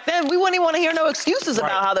LeBron back then, we wouldn't even want to hear no excuses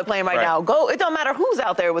about how they're playing right now. It don't matter who's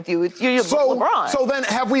out there with you. You're LeBron. So then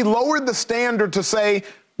have we lowered the standard to say,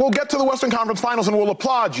 we'll get to the Western Conference Finals and we'll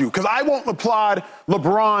applaud you? Because I won't applaud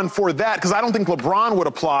LeBron for that, because I don't think LeBron would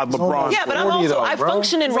applaud LeBron. Yeah, but I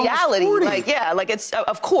function in reality. It's,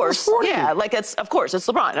 of course. Yeah, of course, it's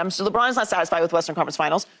LeBron. LeBron's not satisfied with the Western Conference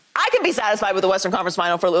Finals. I can be satisfied with the Western Conference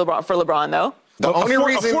Final for LeBron, though. The only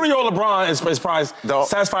reason a 40-year-old LeBron is probably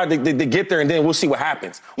satisfied to get there, and then we'll see what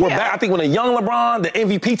happens. I think when a young LeBron, the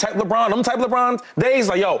MVP type LeBron, them type LeBron days,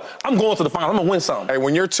 like, yo, I'm going to the final. I'm going to win something. Hey,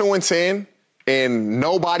 when you're 2-10 and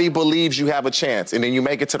nobody believes you have a chance, and then you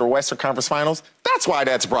make it to the Western Conference Finals, that's why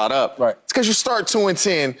that's brought up. Right. It's because you start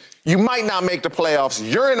 2-10, you might not make the playoffs.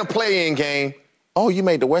 You're in a play-in game. Oh, you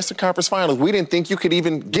made the Western Conference Finals. We didn't think you could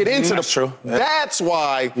even get into That's true. Yeah. That's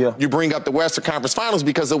why you bring up the Western Conference Finals,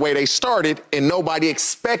 because of the way they started and nobody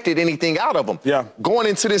expected anything out of them. Yeah. Going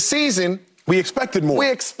into this season, we expected more.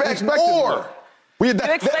 We expect more. Do you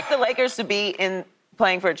expect the Lakers to be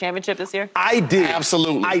playing for a championship this year? I did.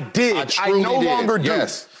 Absolutely. I did. I no longer do.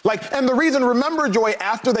 Yes. And the reason, remember, Joy,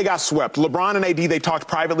 after they got swept, LeBron and AD, they talked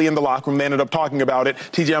privately in the locker room. They ended up talking about it.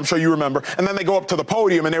 TJ, I'm sure you remember. And then they go up to the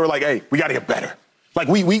podium and they were like, hey, we got to get better. Like,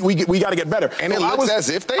 we got to get better. And it looks as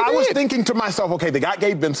if they did. I was thinking to myself, okay, they got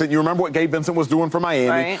Gabe Vincent. You remember what Gabe Vincent was doing for Miami.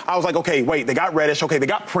 Right. I was like, okay, wait, they got Reddish. Okay, they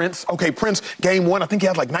got Prince. Okay, Prince, game one, I think he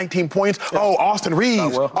had like 19 points. Yeah. Oh, Austin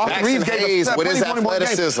Reeves. Austin Reeves gave us with his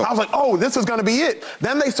athleticism. I was like, oh, this is going to be it.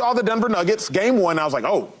 Then they saw the Denver Nuggets, game one. I was like,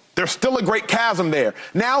 oh, there's still a great chasm there.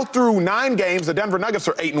 Now, through 9 games, the Denver Nuggets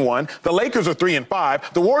are 8-1. The Lakers are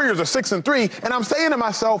 3-5. The Warriors are 6-3. And I'm saying to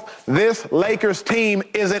myself, this Lakers team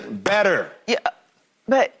isn't better. Yeah,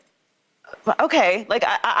 but okay, like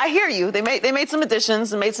I hear you. They made some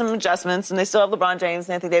additions and made some adjustments, and they still have LeBron James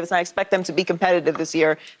and Anthony Davis, and I expect them to be competitive this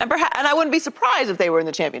year. And I wouldn't be surprised if they were in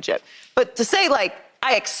the championship. But to say, like,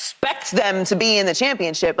 I expect them to be in the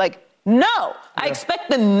championship, like, no. I expect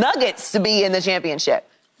the Nuggets to be in the championship.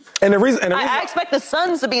 And the reason I expect the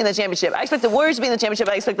Suns to be in the championship. I expect the Warriors to be in the championship.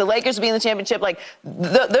 I expect the Lakers to be in the championship. Like,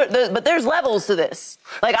 but there's levels to this.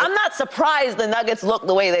 Like, I'm not surprised the Nuggets look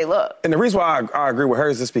the way they look. And the reason why I agree with her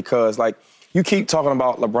is just because, like, you keep talking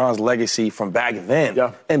about LeBron's legacy from back then.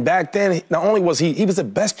 Yeah. And back then, not only was he was the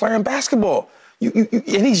best player in basketball. And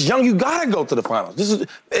he's young. You gotta go to the finals.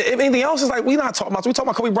 If anything else is like we not talking about. We talking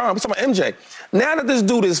about Kobe Bryant. We talking about MJ. Now that this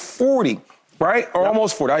dude is 40. Right? Or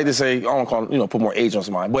almost 40. I hate to say, I don't call him, put more age on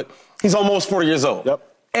somebody, but he's almost 40 years old. Yep.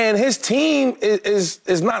 And his team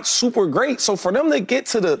is not super great. So for them to get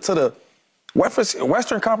to the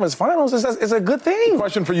Western Conference Finals is a good thing.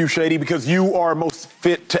 Question for you, Shady, because you are most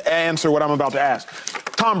fit to answer what I'm about to ask.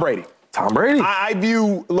 Tom Brady. Tom Brady. I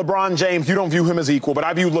view LeBron James, you don't view him as equal, but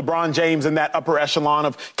I view LeBron James in that upper echelon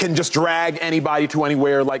of can just drag anybody to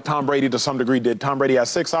anywhere like Tom Brady to some degree did. Tom Brady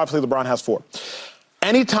has 6, obviously LeBron has 4.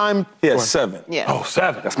 Anytime. He has 7. Yeah. Oh,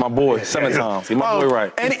 7. That's my boy. 7 times. He my boy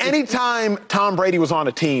right. Anytime Tom Brady was on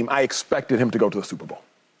a team, I expected him to go to the Super Bowl.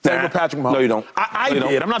 Same with Patrick Mahomes. No, you don't. I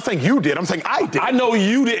did. I'm not saying you did. I'm saying I did. I know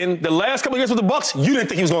you didn't. The last couple of years with the Bucks, you didn't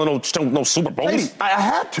think he was going to no Super Bowls. Brady, I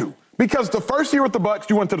had to. Because the first year with the Bucks,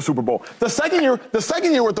 you went to the Super Bowl. The second year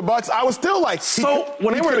with the Bucks, I was still like,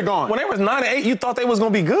 when they was 9-8, you thought they was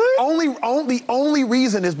going to be good? Only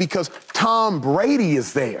reason is because Tom Brady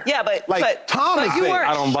is there. Yeah, but Tom is you there. weren't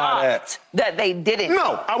I don't buy that they didn't.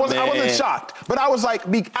 No, I wasn't shocked. But I was like,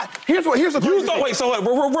 here's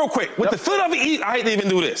the real quick. With the Philadelphia Eagles, I hate to even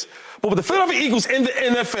do this, but with the Philadelphia Eagles in the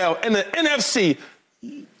NFL and the NFC,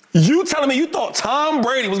 you telling me you thought Tom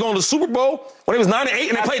Brady was going to the Super Bowl when he was 9-8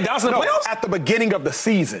 and they played Dallas in the playoffs? At the beginning of the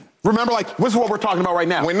season. Remember, this is what we're talking about right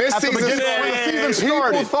now. When the season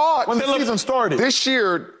started, this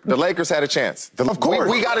year the Lakers had a chance. Of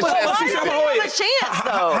course. We got a chance. Why do they have a chance,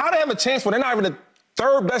 though? How do they have a chance when they're not even the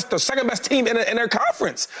third best, the second best team in their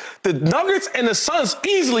conference? The Nuggets and the Suns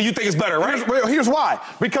easily you think is better, right? Here's why.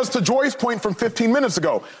 Because to Joy's point from 15 minutes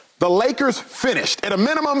ago, the Lakers finished. At a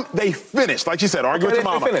minimum, they finished. Like you said, argue with your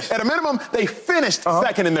mama. At a minimum, they finished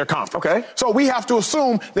second in their conference. Okay. So we have to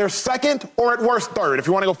assume they're second or at worst third, if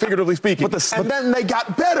you want to go figuratively speaking. Then they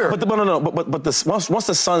got better. But once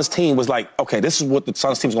the Suns team was like, okay, this is what the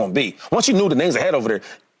Suns team's going to be. Once you knew the names ahead over there,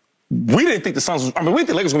 we didn't think the Suns we didn't think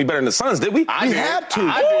the Lakers were going to be better than the Suns, did we? We had to. You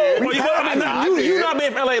not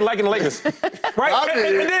being from LA liking the Lakers. Right? I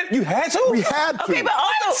did. And then you had to? We had to. Okay, but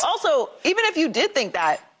also, even if you did think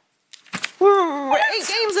that, we're 8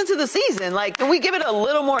 games into the season. Like, can we give it a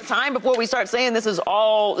little more time before we start saying this is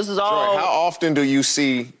all? Joy, how often do you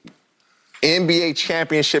see NBA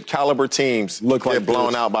championship caliber teams get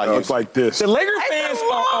blown out by you? Like this. The Lakers fans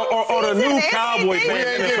are the new Cowboy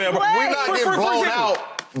fans in the NFL. We're not getting blown out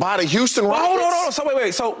by the Houston Rockets. Hold on. So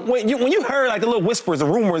wait. So when you heard like the little whispers, the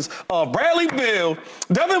rumors of Bradley Beal,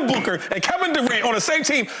 Devin Booker, and Kevin Durant on the same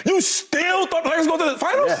team, you still thought the Lakers go to the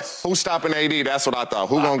finals? Yes. Who's stopping AD? That's what I thought.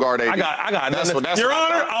 Who gonna guard AD? I got it. Your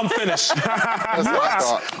Honor, I'm finished. That's what I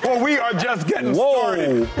thought. Well, we are just getting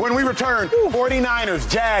started. When we return, 49ers,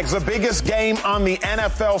 Jags, the biggest game on the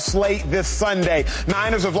NFL slate this Sunday.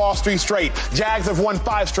 Niners have lost 3 straight. Jags have won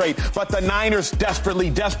 5 straight. But the Niners desperately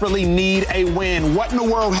need a win. What in the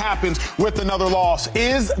world happens with another loss?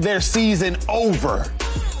 Is their season over?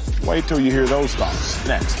 Wait till you hear those thoughts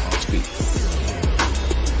next on Speed.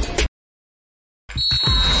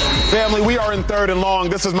 Family, we are in 3rd and long.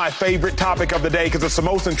 This is my favorite topic of the day because it's the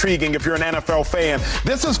most intriguing if you're an NFL fan.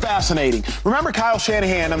 This is fascinating. Remember Kyle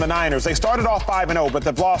Shanahan and the Niners? They started off 5-0, but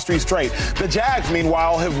they've lost 3 straight. The Jags,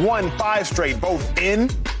 meanwhile, have won 5 straight, both in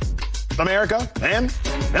America and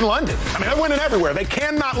in London. I mean, they're winning everywhere. They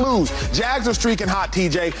cannot lose. Jags are streaking hot,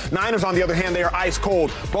 TJ. Niners, on the other hand, they are ice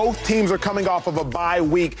cold. Both teams are coming off of a bye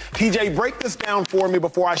week. TJ, break this down for me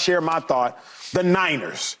before I share my thought. The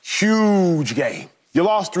Niners, huge game. You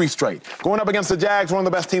lost 3 straight. Going up against the Jags, one of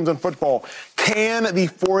the best teams in football. Can the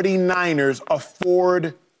 49ers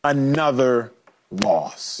afford another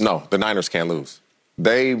loss? No, the Niners can't lose.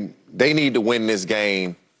 They need to win this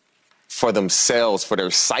game for themselves, for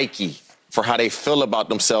their psyche, for how they feel about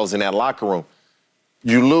themselves in that locker room.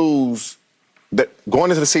 You lose.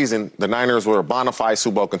 Going into the season, the Niners were a bona fide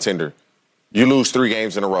Super Bowl contender. You lose 3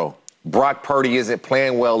 games in a row. Brock Purdy isn't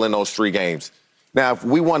playing well in those 3 games. Now, if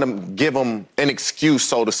we want to give them an excuse,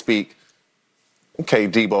 so to speak, okay,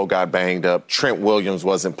 Debo got banged up, Trent Williams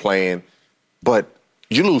wasn't playing, but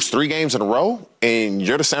you lose 3 games in a row and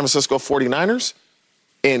you're the San Francisco 49ers,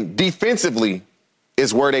 And defensively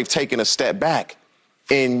is where they've taken a step back.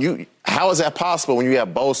 And how is that possible when you have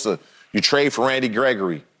Bosa? You trade for Randy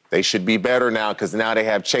Gregory. They should be better now because now they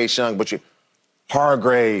have Chase Young, but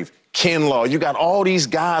Hargrave, Kinlaw, you got all these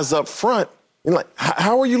guys up front. You're like,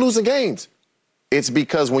 how are you losing games? It's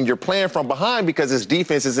because when you're playing from behind, because his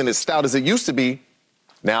defense isn't as stout as it used to be,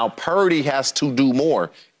 now Purdy has to do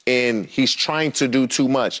more, and he's trying to do too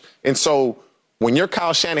much. And so when you're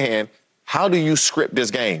Kyle Shanahan, how do you script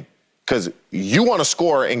this game? Because you want to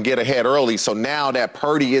score and get ahead early, so now that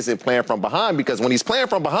Purdy isn't playing from behind, because when he's playing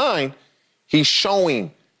from behind, he's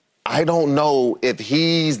showing, I don't know if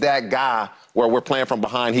he's that guy where we're playing from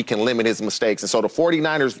behind, he can limit his mistakes. And so the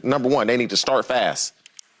 49ers, number one, they need to start fast.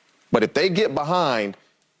 But if they get behind,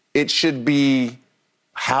 it should be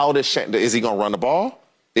is he going to run the ball?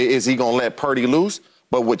 Is he going to let Purdy loose?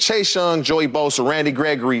 But with Chase Young, Joey Bosa, Randy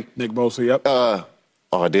Gregory. Nick Bosa, yep.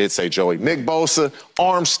 I did say Joey. Nick Bosa,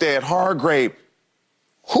 Armstead, Hargrave.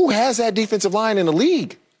 Who has that defensive line in the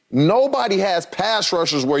league? Nobody has pass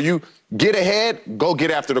rushers where you get ahead, go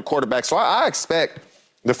get after the quarterback. So I expect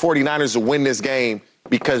the 49ers to win this game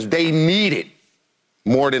because they need it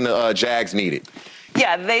more than the Jags need it.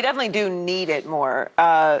 Yeah, they definitely do need it more.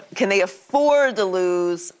 Can they afford to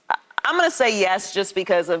lose? I'm going to say yes, just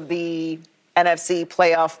because of the NFC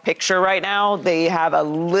playoff picture right now. They have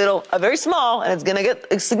a very small, and it's going to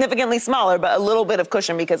get significantly smaller, but a little bit of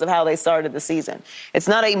cushion because of how they started the season. It's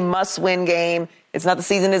not a must-win game. It's not the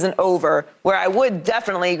season isn't over. Where I would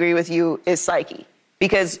definitely agree with you is psyche.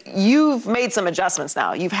 Because you've made some adjustments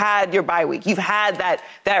now. You've had your bye week. You've had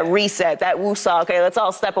that reset, that woosah. Okay, let's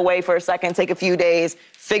all step away for a second, take a few days,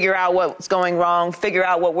 figure out what's going wrong, figure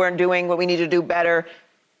out what we're doing, what we need to do better.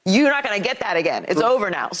 You're not going to get that again. It's over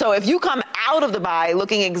now. So if you come out of the bye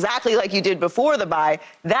looking exactly like you did before the bye,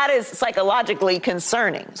 that is psychologically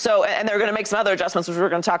concerning. So, and they're going to make some other adjustments, which we're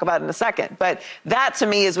going to talk about in a second. But that, to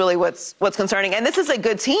me, is really what's concerning. And this is a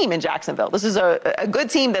good team in Jacksonville. This is a good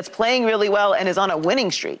team that's playing really well and is on a winning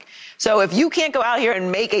streak. So if you can't go out here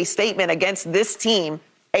and make a statement against this team,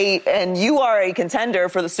 and you are a contender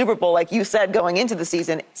for the Super Bowl, like you said, going into the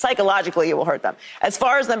season, psychologically it will hurt them. As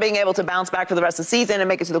far as them being able to bounce back for the rest of the season and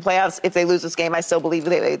make it to the playoffs, if they lose this game, I still believe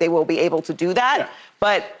they will be able to do that. Yeah.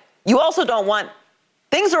 But you also don't want –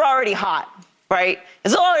 things are already hot, right?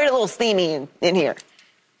 It's already a little steamy in here.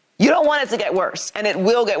 You don't want it to get worse, and it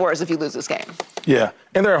will get worse if you lose this game. Yeah,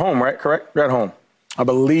 and they're at home, right? Correct? They're at home. I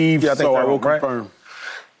believe I think so. I will right? confirm.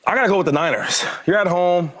 I got to go with the Niners. You're at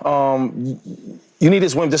home. You need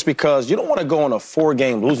this win just because you don't want to go on a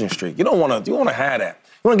 4-game losing streak. You want to have that.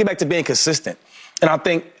 You want to get back to being consistent. And I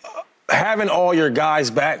think having all your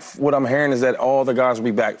guys back, what I'm hearing is that all the guys will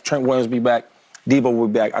be back. Trent Williams will be back. Debo will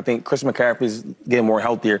be back. I think Chris McCaffrey's getting more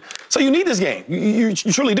healthier. So you need this game. You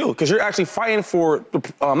truly do, because you're actually fighting for,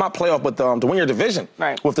 not playoff, but to win your division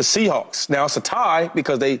with the Seahawks. Now, it's a tie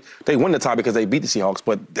because they win the tie because they beat the Seahawks,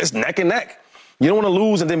 but it's neck and neck. You don't want to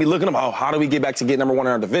lose and then be looking up, how do we get back to get number one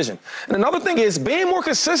in our division? And another thing is being more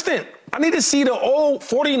consistent. I need to see the old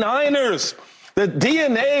 49ers, the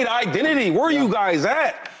DNA, the identity. Where are you guys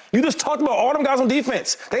at? You just talked about all them guys on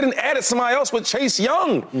defense. They didn't add somebody else with Chase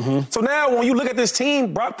Young. Mm-hmm. So now when you look at this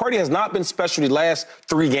team, Brock Purdy has not been special the last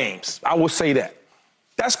 3 games. I will say that.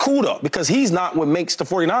 That's cool, though, because he's not what makes the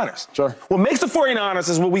 49ers. Sure. What makes the 49ers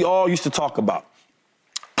is what we all used to talk about.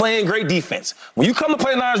 Playing great defense. When you come to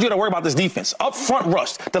play the Niners, you got to worry about this defense. Up front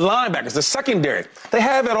rush, the linebackers, the secondary. They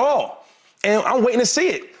have it all. And I'm waiting to see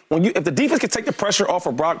it. If the defense can take the pressure off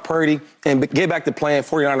of Brock Purdy and get back to playing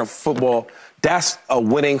 49er football, that's a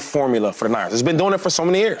winning formula for the Niners. It's been doing it for so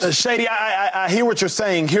many years. Shady, I hear what you're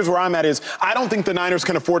saying. Here's where I'm at is I don't think the Niners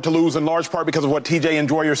can afford to lose in large part because of what TJ and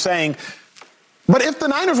Joy are saying. But if the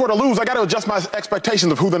Niners were to lose, I got to adjust my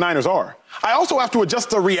expectations of who the Niners are. I also have to adjust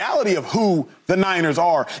the reality of who the Niners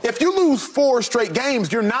are. If you lose 4 straight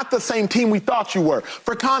games, you're not the same team we thought you were.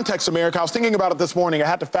 For context, America, I was thinking about it this morning. I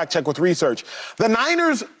had to fact check with research. The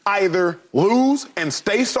Niners either lose and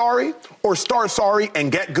stay sorry or start sorry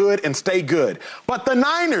and get good and stay good. But the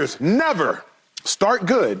Niners never start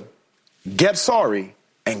good, get sorry,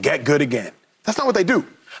 and get good again. That's not what they do.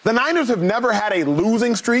 The Niners have never had a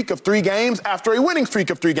losing streak of 3 games after a winning streak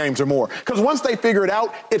of 3 games or more. Because once they figure it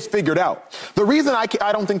out, it's figured out. The reason I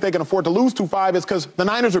don't think they can afford to lose 2-5 is because the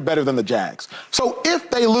Niners are better than the Jags. So if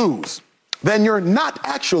they lose, then you're not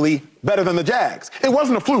actually better than the Jags. It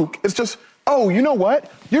wasn't a fluke. It's just oh, you know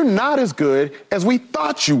what? You're not as good as we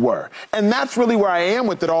thought you were. And that's really where I am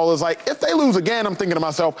with it all is like, if they lose again, I'm thinking to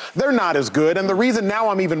myself, they're not as good. And the reason now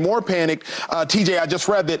I'm even more panicked, TJ, I just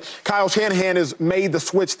read that Kyle Shanahan has made the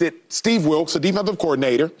switch that Steve Wilks, the defensive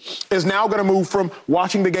coordinator, is now going to move from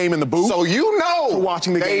watching the game in the booth. So you know to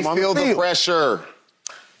watching the game on the field. They feel the pressure.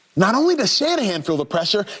 Not only does Shanahan feel the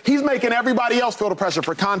pressure, he's making everybody else feel the pressure.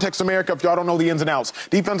 For Context America, if y'all don't know the ins and outs,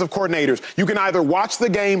 defensive coordinators, you can either watch the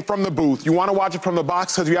game from the booth, you want to watch it from the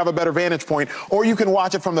box because you have a better vantage point, or you can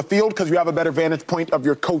watch it from the field because you have a better vantage point of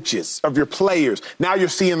your coaches, of your players. Now you're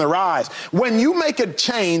seeing their eyes. When you make a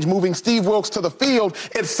change, moving Steve Wilks to the field,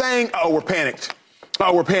 it's saying, oh, we're panicked.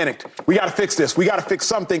 Oh, we're panicked. We got to fix this. We got to fix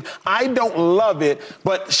something. I don't love it,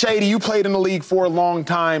 but Shady, you played in the league for a long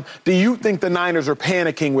time. Do you think the Niners are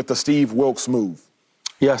panicking with the Steve Wilks move?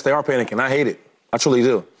 Yes, they are panicking. I hate it. I truly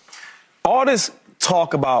do. All this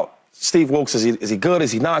talk about Steve Wilks, is he good?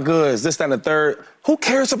 Is he not good? Is this, that, and the third? Who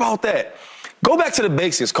cares about that? Go back to the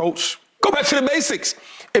basics, coach. Go back to the basics.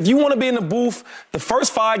 If you want to be in the booth, the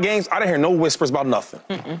first 5 games, I didn't hear no whispers about nothing.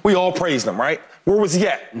 We all praised him, right? Where was he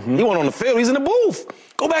at? He wasn't on the field. He's in the booth.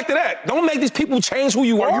 Go back to that. Don't make these people change who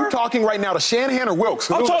you are. Are you talking right now to Shanahan or Wilks?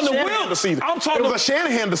 I'm talking to Wilks. It was a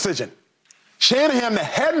Shanahan decision. Shanahan, the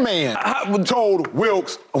head man, told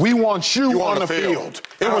Wilks, we want you on the field.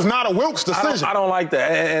 It was not a Wilks decision. I don't like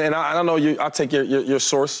that. And I don't know, I'll take your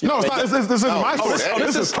source. No, it's not. This isn't my source.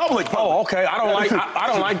 This is public. Oh, okay. I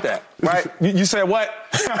don't like that. Right? You said what?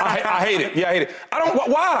 I hate it. Yeah, I hate it.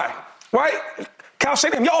 Why? Right? Kyle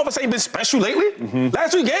Shanahan, y'all of us ain't been special lately.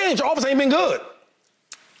 Last 3 games, y'all of us ain't been good.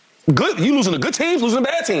 Good? You losing to good teams, losing to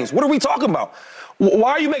bad teams. What are we talking about?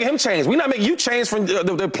 Why are you making him change? We're not making you change from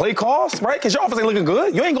the play calls, right? Because your offense ain't looking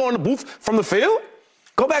good. You ain't going to the booth from the field.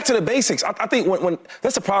 Go back to the basics. I think when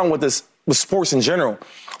that's the problem with sports in general.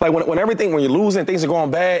 Like when you're losing, things are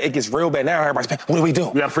going bad, it gets real bad. Now everybody's saying, what do we do?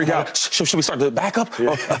 We got to freak out. Should we start the backup?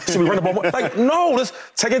 Yeah. Should we run the ball more? Like, no, let's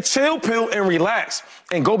take a chill pill and relax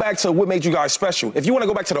and go back to what made you guys special. If you want to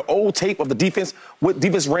go back to the old tape of the defense, what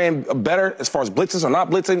defense ran better as far as blitzes or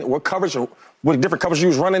not blitzing, what coverage or what different coverage you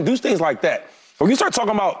was running, do things like that. When you start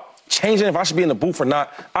talking about changing if I should be in the booth or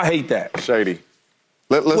not, I hate that. Shady.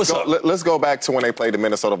 Let's go back to when they played the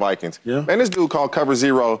Minnesota Vikings. Yeah. Man, this dude called cover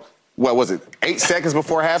 0, what was it, 8 seconds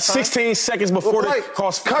before halftime? 16 seconds before they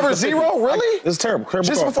cost. Cover 0, really? This is terrible.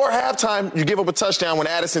 Just before halftime, you give up a touchdown when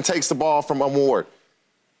Addison takes the ball from Ward.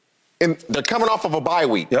 And they're coming off of a bye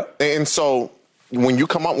week. Yep. And so when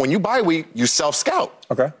you bye week, you self-scout.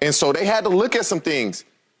 Okay. And so they had to look at some things.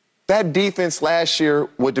 That defense last year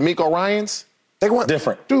with DeMeco Ryans, they went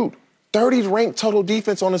different. Dude, 30th ranked total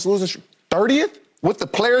defense on this losing streak. 30th? With the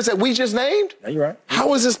players that we just named? Yeah, you're right.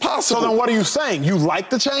 How is this possible? So then what are you saying? You like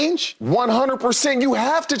the change? 100%. You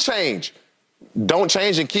have to change. Don't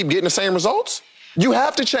change and keep getting the same results? You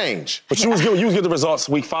have to change. But you was good the results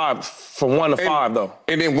week 5 from 1 to 5, though.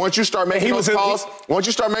 And then once you start making those calls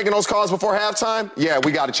before halftime, yeah,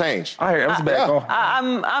 we got to change. I hear it. That's a bad call.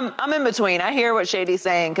 I'm in between. I hear what Shady's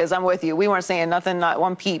saying because I'm with you. We weren't saying nothing, not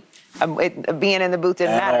one peep. Being in the booth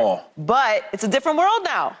didn't matter. All. But it's a different world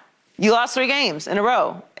now. You lost 3 games in a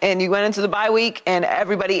row, and you went into the bye week, and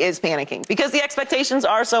everybody is panicking because the expectations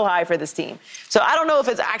are so high for this team. So I don't know if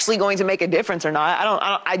it's actually going to make a difference or not.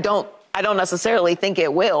 I don't necessarily think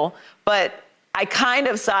it will, but I kind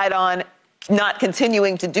of side on not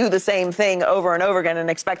continuing to do the same thing over and over again and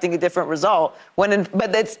expecting a different result.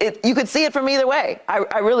 You could see it from either way.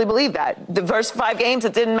 I really believe that. The first 5 games,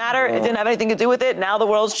 it didn't matter. It didn't have anything to do with it. Now the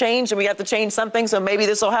world's changed and we have to change something, so maybe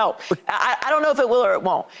this will help. I don't know if it will or it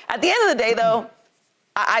won't. At the end of the day, though,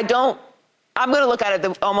 I'm going to look at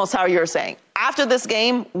it almost how you're saying. After this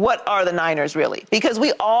game, what are the Niners really? Because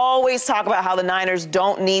we always talk about how the Niners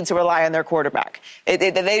don't need to rely on their quarterback.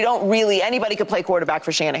 They don't really, anybody could play quarterback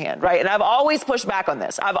for Shanahan, right? And I've always pushed back on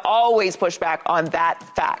this. I've always pushed back on that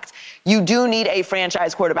fact. You do need a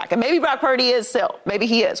franchise quarterback. And maybe Brock Purdy is still. Maybe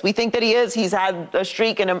he is. We think that he is. He's had a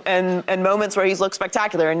streak and moments where he's looked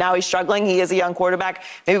spectacular. And now he's struggling. He is a young quarterback.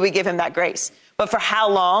 Maybe we give him that grace. But for how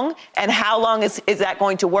long? And how long is that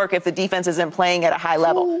going to work if the defense isn't playing at a high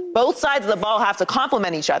level? Both sides of the ball have to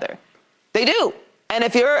complement each other. They do. And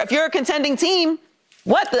if you're a contending team,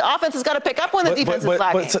 the offense has got to pick up when the defense is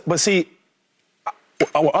lagging. But see,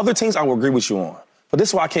 other teams I will agree with you on. But this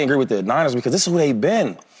is why I can't agree with the Niners, because this is who they've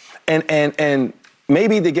been. And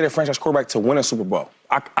maybe they get a franchise quarterback to win a Super Bowl.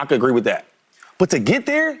 I could agree with that. But to get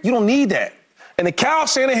there, you don't need that. And the Kyle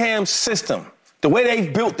Shanahan system, the way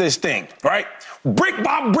they've built this thing, right? Brick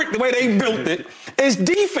by brick, the way they built it is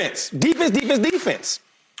defense. Defense.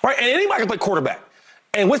 Right? And anybody can play quarterback.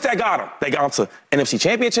 And what's that got them? They got them to NFC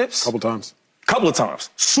championships. A couple times. couple of times.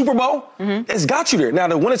 Super Bowl, it's got you there. Now,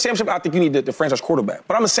 to win a championship, I think you need the franchise quarterback.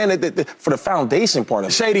 But I'm just saying that for the foundation part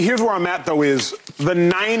of it. Shady, here's where I'm at, though, is the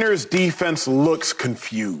Niners' defense looks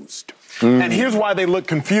confused. And here's why they look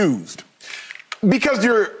confused. Because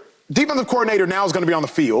your defensive coordinator now is going to be on the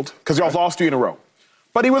field because y'all lost 3 in a row.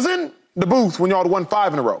 But he was in the booth when y'all had won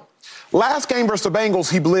 5 in a row. Last game versus the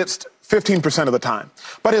Bengals, he blitzed 15% of the time.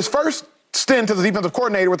 But his first stint as a defensive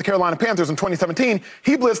coordinator with the Carolina Panthers in 2017,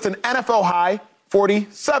 he blitzed an NFL high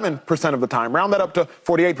 47% of the time. Round that up to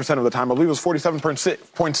 48% of the time. I believe it was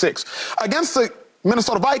 47.6. Against the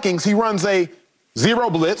Minnesota Vikings, he runs a 0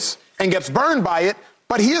 blitz and gets burned by it,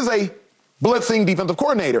 but he is a blitzing defensive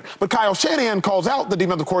coordinator. But Kyle Shanahan calls out the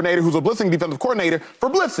defensive coordinator, who's a blitzing defensive coordinator, for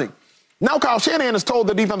blitzing. Now Kyle Shanahan has told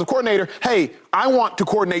the defensive coordinator, hey, I want to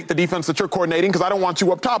coordinate the defense that you're coordinating because I don't want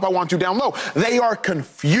you up top. I want you down low. They are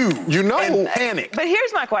confused and panicked. But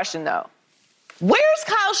here's my question, though. Where's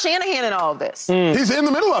Kyle Shanahan in all of this? He's in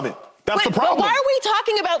the middle of it. That's the problem. But why are we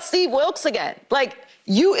talking about Steve Wilks again? Like,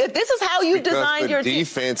 if this is how you designed your team,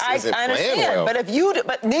 I understand. Well.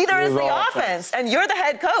 But neither is the offense, and you're the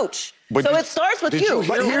head coach. So it starts with you.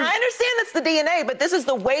 And I understand that's the DNA, but this is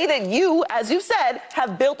the way that you, as you said,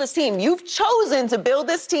 have built this team. You've chosen to build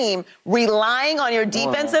this team relying on your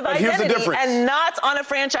defensive identity and not on a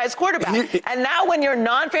franchise quarterback. And now when you're a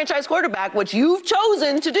non-franchise quarterback, which you've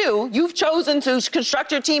chosen to do, you've chosen to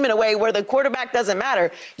construct your team in a way where the quarterback doesn't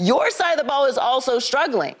matter, your side of the ball is also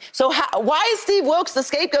struggling. So why is Steve Wilks the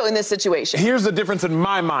scapegoat in this situation? Here's the difference in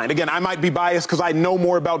my mind. Again, I might be biased because I know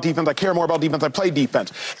more about defense. I care more about defense. I play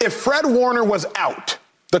defense. If Fred Warner was out,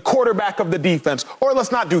 the quarterback of the defense, or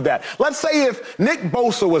let's not do that. Let's say if Nick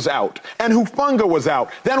Bosa was out and Hufanga was out,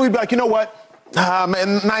 then we'd be like, you know what?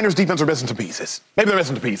 Niners defense are missing to pieces. Maybe they're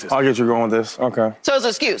missing to pieces. I'll get you going with this. Okay. So it's an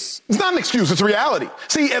excuse. It's not an excuse. It's reality.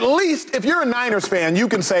 See, at least if you're a Niners fan, you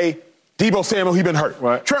can say, Deebo Samuel, he's been hurt.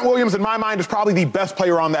 Right. Trent Williams, in my mind, is probably the best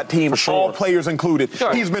player on that team, sure. all players included.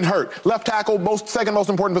 Sure. He's been hurt. Left tackle, second most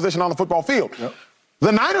important position on the football field. Yep.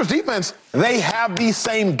 The Niners defense, they have these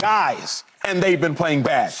same guys, and they've been playing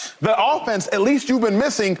bad. The offense, at least you've been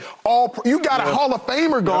missing you got a Hall of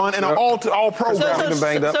Famer gone and an all-pro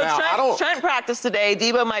guy. Trent practiced today.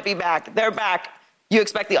 Deebo might be back. They're back. You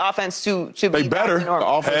expect the offense to be better. Back to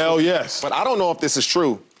normal. Hell yes. But I don't know if this is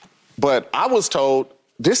true, but I was told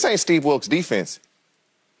this ain't Steve Wilks' defense.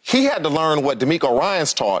 He had to learn what DeMeco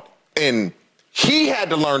Ryans taught, and he had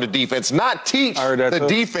to learn the defense, not teach the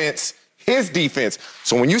defense his defense.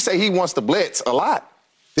 So when you say he wants to blitz a lot,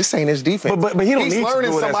 this ain't his defense. But he don't He's need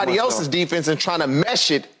learning to do somebody else's defense and trying to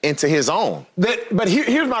mesh it into his own. But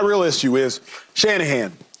here's my real issue is,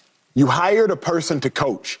 Shanahan, you hired a person to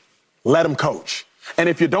coach. Let him coach. And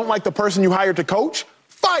if you don't like the person you hired to coach,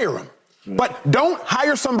 fire him. But don't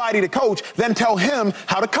hire somebody to coach, then tell him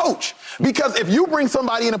how to coach. Because if you bring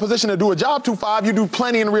somebody in a position to do a job 2-5, you do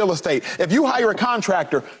plenty in real estate. If you hire a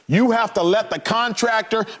contractor, you have to let the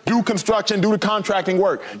contractor do construction, do the contracting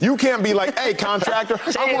work. You can't be like, hey, contractor,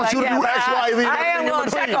 I want you to do X, Y, Z. I am going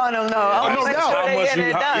to check on him, though. No doubt.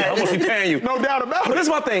 How much he paying you? No doubt about it. But this is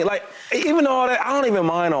my thing. Like, even all that, I don't even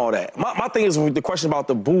mind all that. My thing is the question about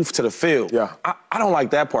the booth to the field. Yeah. I don't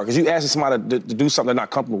like that part because you asking somebody to do something they're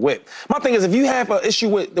not comfortable with. My thing is if you have an issue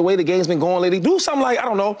with the way the game's been going lately, do something like, I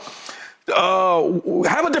don't know,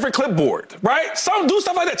 have a different clipboard, right? Do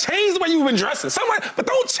stuff like that. Change the way you've been dressing. But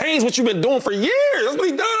don't change what you've been doing for years. That's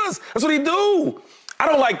what he does. That's what he do. I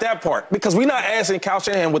don't like that part because we're not asking Kyle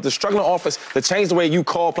Shanahan with the struggling offense to change the way you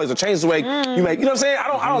call plays or change the way you make. You know what I'm saying?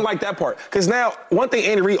 I don't like that part because now one thing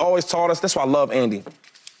Andy Reid always taught us. That's why I love Andy.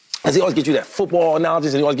 Is he always gives you that football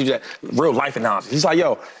analogies and he always gives you that real life analogies. He's like,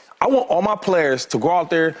 yo, I want all my players to go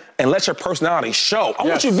out there and let your personality show. I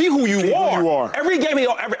want you to be who you are. Every game,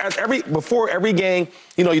 before every game,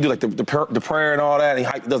 you know, you do like the prayer and all that, and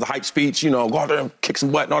he does the hype speech, you know, go out there and kick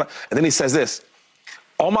some butt and all that. And then he says this,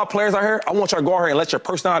 all my players out here, I want y'all to go out here and let your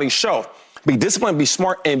personality show. Be disciplined, be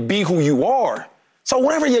smart, and be who you are. So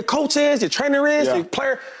whatever your coach is, your trainer is, your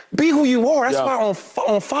player, be who you are. That's why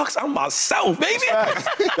on Fox, I'm myself, baby.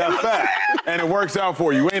 That's fact. And it works out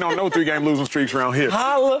for you. We ain't on no 3-game losing streaks around here.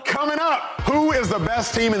 Holla. Coming up, who is the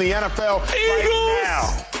best team in the NFL right now?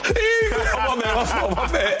 Eagles. My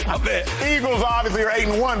bad. Eagles obviously are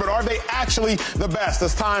 8-1, but are they actually the best?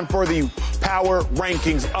 It's time for the power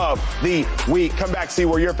rankings of the week. Come back, see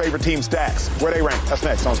where your favorite team stacks, where they rank. That's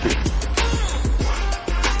next on Speed.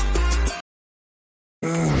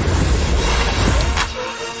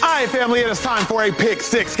 All right, family, it is time for a pick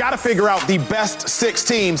six. Got to figure out the best 6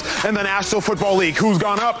 teams in the National Football League. Who's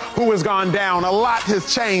gone up, who has gone down. A lot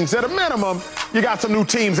has changed. At a minimum, you got some new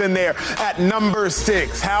teams in there. At number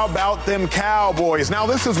 6, how about them Cowboys? Now,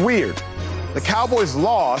 this is weird The Cowboys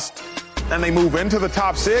lost, and they move into the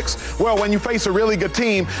top 6. Well, when you face a really good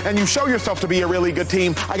team and you show yourself to be a really good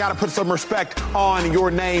team, I got to put some respect on your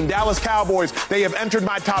name. Dallas Cowboys, they have entered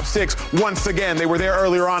my top 6 once again. They were there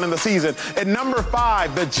earlier on in the season. At number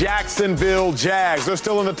 5, the Jacksonville Jags. They're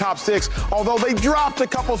still in the top 6, although they dropped a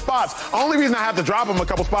couple spots. Only reason I had to drop them a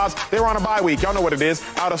couple spots, they were on a bye week. Y'all know what it is.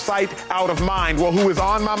 Out of sight, out of mind. Well, who is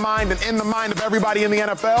on my mind and in the mind of everybody in the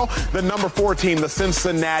NFL? The number 4 team, the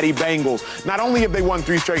Cincinnati Bengals. Not only have they won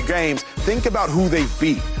 3 straight games, think about who they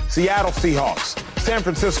beat. Seattle Seahawks, San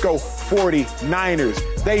Francisco 49ers.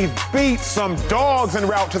 They beat some dogs en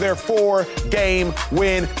route to their 4-game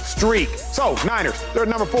win streak. So, Niners, they're at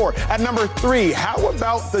number 4. At number 3, how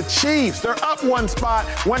about the Chiefs? They're up 1 spot,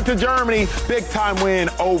 went to Germany, big-time win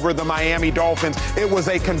over the Miami Dolphins. It was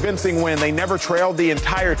a convincing win. They never trailed the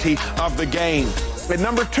entirety of the game. At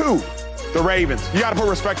number 2, the Ravens. You got to put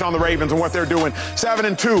respect on the Ravens and what they're doing.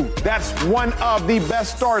 7-2. That's one of the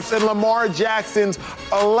best starts in Lamar Jackson's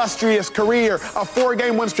illustrious career. A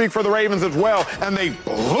 4-game win streak for the Ravens as well. And they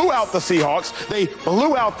blew out the Seahawks. They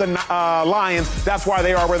blew out the Lions. That's why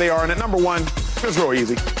they are where they are. And at number 1, it's real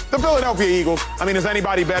easy. The Philadelphia Eagles. I mean, is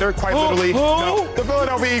anybody better? Quite literally. No. The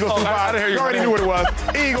Philadelphia Eagles. You already knew what it was.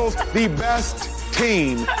 Eagles, the best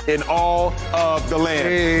team in all of the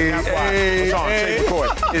land. That's why Sean Shea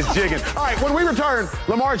McCoy is jigging. All right, when we return,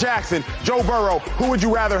 Lamar Jackson, Joe Burrow, who would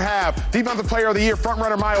you rather have? Defensive Player of the Year,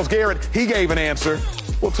 frontrunner Myles Garrett, he gave an answer.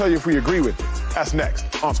 We'll tell you if we agree with it. That's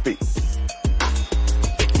next on Speed.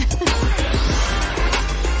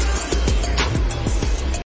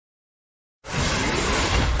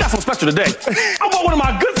 That's what's special today. I bought one of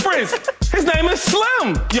my good friends. His name is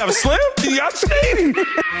Slim. You have a Slim? You got Shady.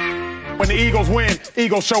 When the Eagles win,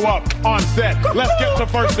 Eagles show up on set. Let's get to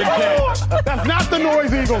 1st and 10. That's not the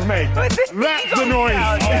noise Eagles make. That's the noise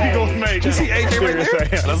Eagles make. You see AJ right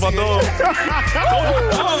there? That's my dog.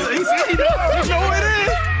 You know what it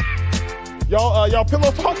is? Y'all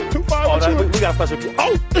pillow talking 2-5. We got a special.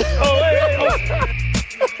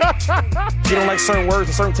 You don't like certain words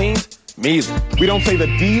and certain teams? Me either. We don't say the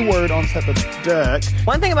D word on set the deck.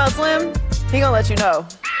 One thing about Slim, he gonna let you know.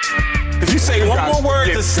 If you say one more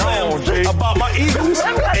word to Slim about my Eagles,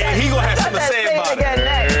 and he gonna have something to say about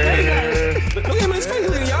it. Look at him in his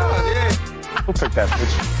face, y'all. Yeah. We'll take that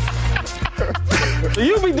picture. So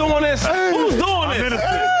you be doing this? Who's doing this?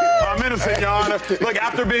 I'm innocent, Your Honor. Look,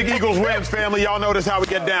 after Big Eagles wins, family, y'all notice how we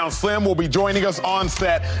get down. Slim will be joining us on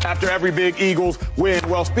set after every Big Eagles win.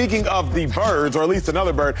 Well, speaking of the birds, or at least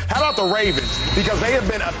another bird, how about the Ravens? Because they have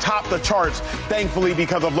been atop the charts, thankfully,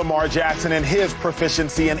 because of Lamar Jackson and his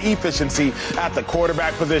proficiency and efficiency at the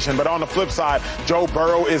quarterback position. But on the flip side, Joe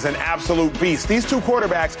Burrow is an absolute beast. These 2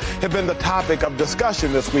 quarterbacks have been the topic of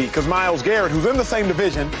discussion this week because Myles Garrett, who's in the same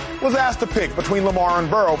division, was asked to pick between Lamar and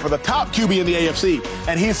Burrow for the top QB in the AFC.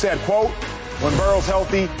 And he said, quote, when Burrow's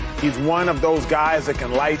healthy, he's one of those guys that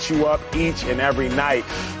can light you up each and every night.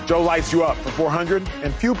 Joe lights you up for 400,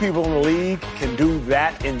 and few people in the league can do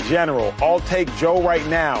that in general. I'll take Joe right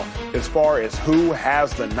now as far as who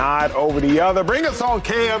has the nod over the other. Bring us on,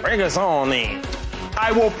 Cam. Bring us on, then.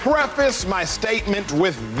 I will preface my statement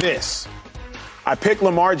with this. I picked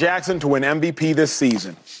Lamar Jackson to win MVP this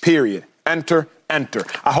season, period. Enter.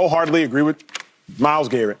 I wholeheartedly agree with Myles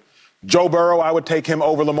Garrett. Joe Burrow, I would take him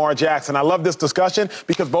over Lamar Jackson. I love this discussion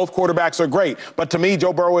because both quarterbacks are great. But to me,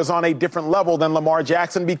 Joe Burrow is on a different level than Lamar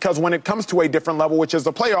Jackson because when it comes to a different level, which is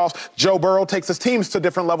the playoffs, Joe Burrow takes his teams to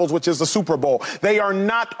different levels, which is the Super Bowl. They are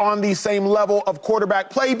not on the same level of quarterback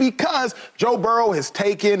play because Joe Burrow has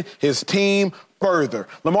taken his team further.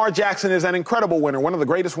 Lamar Jackson is an incredible winner, one of the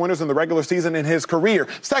greatest winners in the regular season in his career,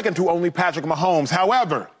 second to only Patrick Mahomes.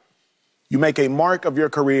 However, you make a mark of your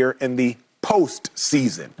career in the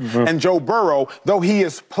postseason. And Joe Burrow, though he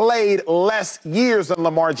has played less years than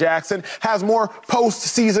Lamar Jackson, has more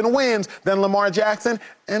postseason wins than Lamar Jackson,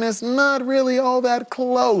 and it's not really all that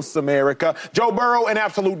close, America. Joe Burrow, an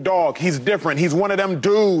absolute dog. He's different. He's one of them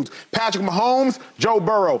dudes. Patrick Mahomes, Joe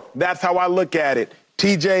Burrow. That's how I look at it.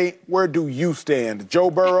 TJ, where do you stand? Joe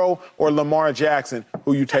Burrow or Lamar Jackson?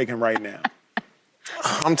 Who you taking right now?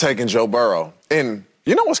 I'm taking Joe Burrow. And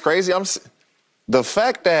you know what's crazy? The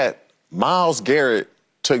fact that Myles Garrett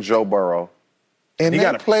took Joe Burrow and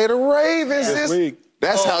they play the Ravens this week.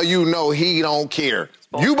 That's how you know he don't care.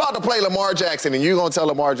 You about to play Lamar Jackson and you going to tell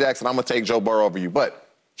Lamar Jackson, I'm going to take Joe Burrow over you. But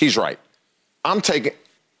he's right. I'm taking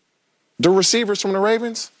the receivers from the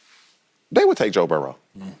Ravens. They would take Joe Burrow.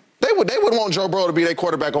 They would want Joe Burrow to be their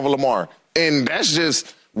quarterback over Lamar. And that's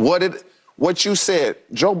just what you said.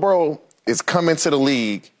 Joe Burrow is coming to the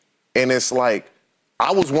league and it's like,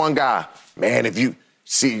 I was one guy. Man, if you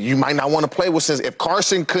See, you might not want to play with Cincinnati. If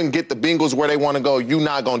Carson couldn't get the Bengals where they want to go, you're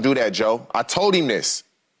not going to do that, Joe. I told him this.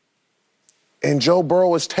 And Joe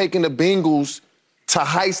Burrow is taking the Bengals to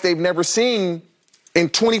heights they've never seen in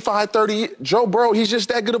 25, 30 years. Joe Burrow, he's just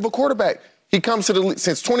that good of a quarterback. He comes to the league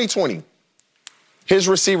since 2020. His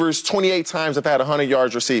receivers 28 times have had 100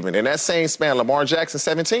 yards receiving. In that same span, Lamar Jackson,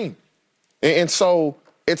 17. And so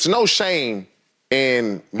it's no shame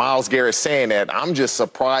in Myles Garrett saying that. I'm just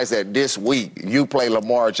surprised that this week you play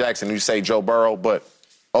Lamar Jackson, you say Joe Burrow, but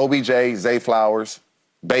OBJ, Zay Flowers,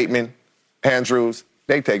 Bateman, Andrews,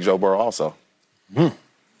 they take Joe Burrow also. All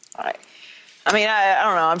right. I mean, I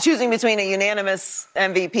don't know. I'm choosing between a unanimous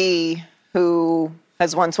MVP who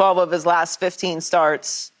has won 12 of his last 15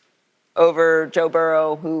 starts over Joe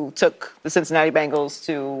Burrow, who took the Cincinnati Bengals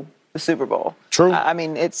to the Super Bowl. True. I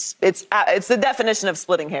mean, it's the definition of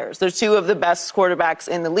splitting hairs. There's two of the best quarterbacks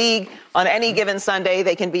in the league. On any given Sunday,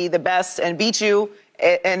 they can be the best and beat you.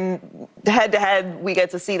 And head-to-head, we get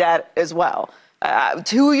to see that as well.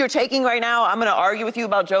 Who you're taking right now, I'm going to argue with you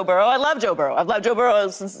about Joe Burrow. I love Joe Burrow. I've loved Joe Burrow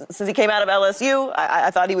since he came out of LSU. I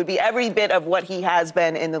thought he would be every bit of what he has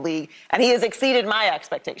been in the league, and he has exceeded my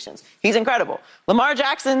expectations. He's incredible. Lamar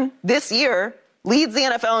Jackson this year leads the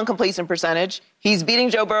NFL in completion percentage. He's beating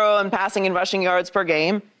Joe Burrow in passing and rushing yards per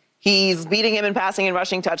game. He's beating him in passing and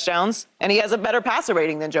rushing touchdowns, and he has a better passer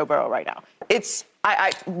rating than Joe Burrow right now. It's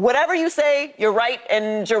whatever you say, you're right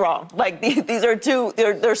and you're wrong. Like these are two,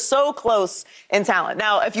 they're so close in talent.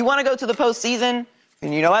 Now, if you want to go to the postseason,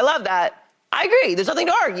 and you know I love that, I agree. There's nothing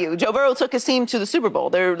to argue. Joe Burrow took his team to the Super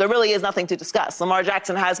Bowl. There really is nothing to discuss. Lamar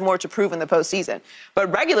Jackson has more to prove in the postseason.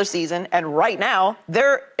 But regular season and right now,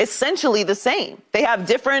 they're essentially the same. They have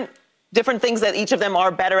different things that each of them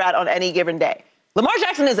are better at on any given day. Lamar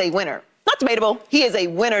Jackson is a winner. Not debatable. He is a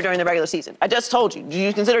winner during the regular season. I just told you. Do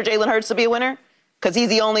you consider Jalen Hurts to be a winner? Because he's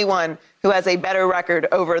the only one who has a better record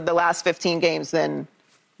over the last 15 games than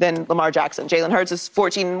Lamar Jackson. Jalen Hurts is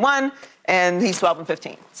 14-1, and he's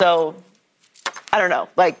 12-15. So, I don't know.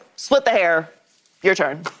 Like, split the hair. Your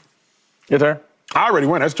turn. Your turn? I already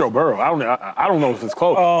went. That's Joe Burrow. I don't know if it's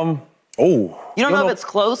close. You don't know if it's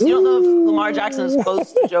close? You don't know if Lamar Jackson is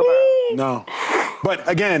close to Joe Burrow? No. But,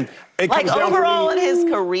 again, it like comes down overall to in his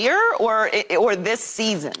career or this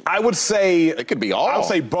season? I would say it could be all. I would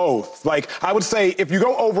say both. Like, I would say if you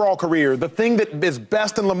go overall career, the thing that is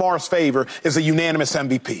best in Lamar's favor is a unanimous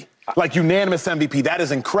MVP. Like, unanimous MVP. That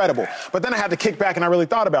is incredible. But then I had to kick back and I really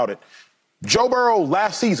thought about it. Joe Burrow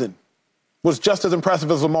last season was just as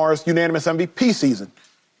impressive as Lamar's unanimous MVP season.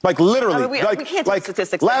 Like, literally. I mean, we can't do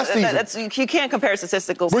statistics. Last season. You can't compare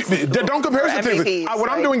statistical. Don't compare statistics. What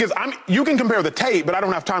I'm doing is, you can compare the tape, but I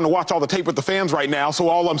don't have time to watch all the tape with the fans right now. So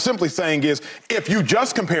all I'm simply saying is, if you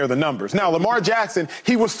just compare the numbers. Now, Lamar Jackson,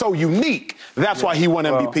 he was so unique. That's why he won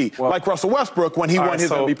MVP. Like Russell Westbrook when he won his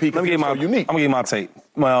MVP because he was so unique. I'm going to give you my tape.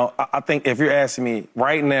 Well, I think if you're asking me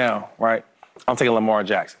right now, right, I'm taking Lamar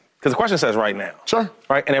Jackson. Because the question says right now. Sure.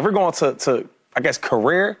 Right? And if we're going to I guess,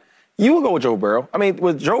 career, you will go with Joe Burrow. I mean,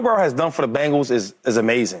 what Joe Burrow has done for the Bengals is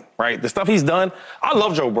amazing, right? The stuff he's done, I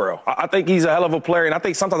love Joe Burrow. I think he's a hell of a player, and I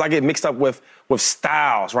think sometimes I get mixed up with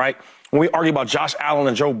styles, right? When we argue about Josh Allen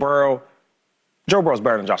and Joe Burrow, Joe Burrow's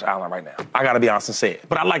better than Josh Allen right now. I got to be honest and say it.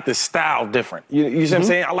 But I like the style different. You see what I'm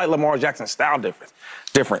saying? I like Lamar Jackson's style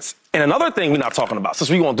difference. And another thing we're not talking about, since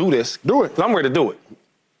we're going to do this, because I'm ready to do it.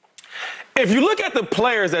 If you look at the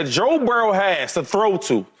players that Joe Burrow has to throw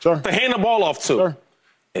to, to hand the ball off to,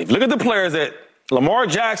 if you look at the players that Lamar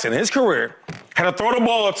Jackson in his career had to throw the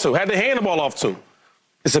ball up to, had to hand the ball off to,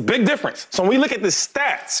 it's a big difference. So when we look at the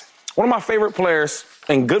stats, one of my favorite players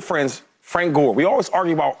and good friends, Frank Gore, we always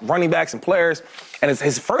argue about running backs and players, and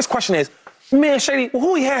his first question is, man, Shady,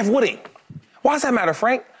 who he have with him? Why does that matter,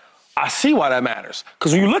 Frank? I see why that matters.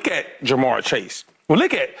 Because when you look at Jamar Chase, we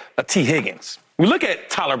look at T. Higgins, we look at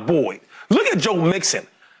Tyler Boyd, look at Joe Mixon.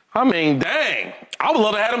 I mean, dang, I would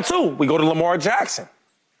love to have him too. We go to Lamar Jackson.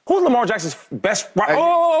 Who's Lamar Jackson's best? You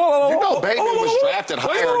know, Bateman was drafted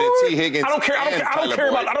higher than T. Higgins. I don't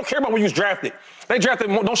care about when he was drafted. They drafted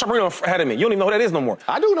Don Shabrino ahead of me. You don't even know who that is no more.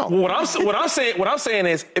 I do know. What I'm saying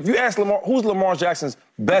is, if you ask Lamar, who's Lamar Jackson's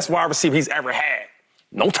best wide receiver he's ever had?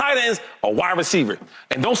 No tight ends, a wide receiver,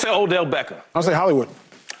 and don't say Odell Beckham. I'll say Hollywood.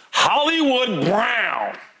 Hollywood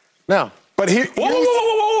Brown. Now, but he.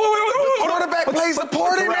 Quarterback plays a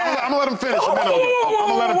part in that. I'm going to let him finish. I'm going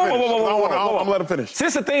to let him finish. See,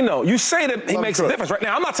 that's the thing, though. You say that he makes a difference right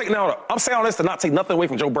now. I'm saying all this to not take nothing away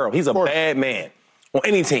from Joe Burrow. He's a bad man on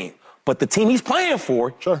any team. But the team he's playing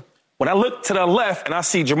for, when I look to the left and I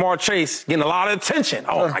see Jamar Chase getting a lot of attention,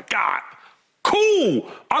 oh, my God.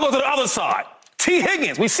 Cool. I'll go to the other side. T.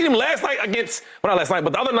 Higgins. We seen him last night against, well, not last night,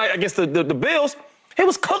 but the other night against the Bills. He He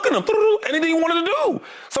was cooking them, anything he wanted to do.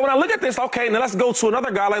 So when I look at this, okay, now let's go to another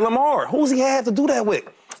guy like Lamar. Who's he have to do that with?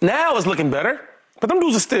 Now it's looking better, but them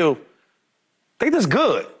dudes are still, they just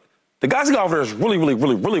good. The guys he got over there is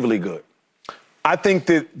really good. I think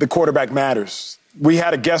that the quarterback matters. We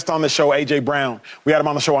had a guest on the show, A.J. Brown. We had him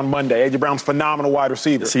on the show on Monday. A.J. Brown's phenomenal wide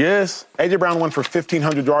receiver. Yes, he is. A.J. Brown went for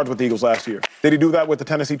 1,500 yards with the Eagles last year. Did he do that with the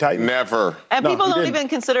Tennessee Titans? Never. And people don't even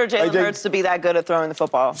consider Jalen Hurts to be that good at throwing the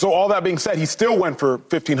football. So all that being said, he still went for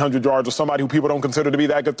 1,500 yards with somebody who people don't consider to be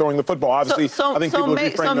that good throwing the football. Obviously, I think people would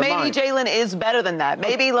reframe their mind. Maybe Jalen is better than that.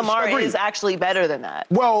 Maybe Lamar is actually better than that.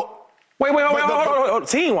 Well, Wait, hold on.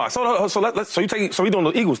 Team-wise. So we doing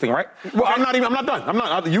the Eagles thing, right? Well, I'm not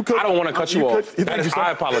done. You could. I don't want to cut you off.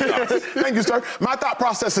 I apologize. Thank you, sir. My thought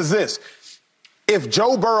process is this. If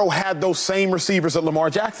Joe Burrow had those same receivers that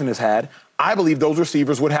Lamar Jackson has had, I believe those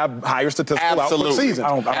receivers would have higher statistical output season.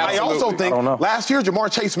 I also think last year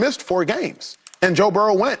Jamar Chase missed 4 games, and Joe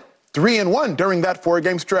Burrow went 3-1 during that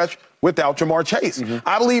 4-game stretch without Jamar Chase.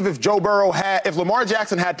 I believe if Lamar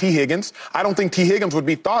Jackson had T. Higgins, I don't think T. Higgins would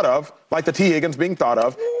be thought of like the T. Higgins being thought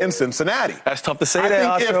of in Cincinnati. That's tough to say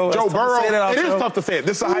I think if Joe Burrow, it is tough to say it.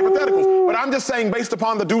 This is a hypothetical. But I'm just saying, based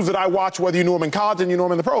upon the dudes that I watch, whether you knew him in college and you know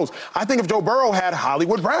him in the pros, I think if Joe Burrow had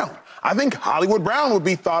Hollywood Brown, I think Hollywood Brown would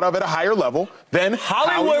be thought of at a higher level than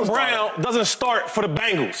Hollywood Brown doesn't start for the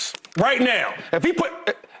Bengals right now. If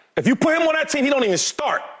you put him on that team, he don't even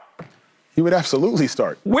start. He would absolutely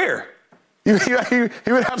start. Where? He would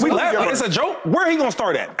absolutely. It's a joke. Where are he gonna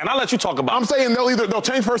start at? And I'll let you talk about it. I'm saying they'll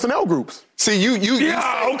change personnel groups. See, you say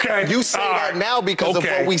that now because of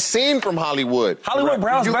what we've seen from Hollywood. Hollywood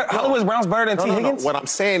Brown's better than T. Higgins? What I'm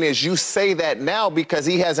saying is you say that now because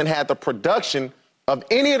he hasn't had the production of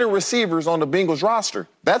any of the receivers on the Bengals roster.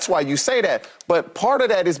 That's why you say that. But part of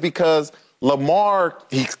that is because Lamar,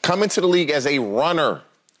 he's come into the league as a runner,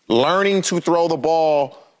 learning to throw the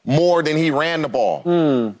ball more than he ran the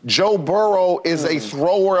ball. Joe Burrow is a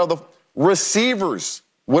thrower of the receivers,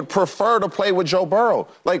 would prefer to play with Joe Burrow.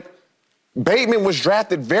 Like, Bateman was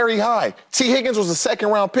drafted very high. T. Higgins was a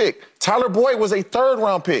second-round pick. Tyler Boyd was a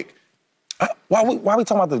third-round pick. Why are we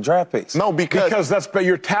talking about the draft picks? No, because that's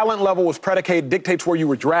your talent level was dictates where you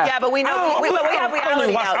were drafted. Yeah, but we know we have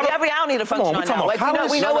reality now. We have reality to function on now. Like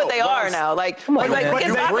we know what they are now. Like we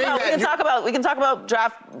can talk about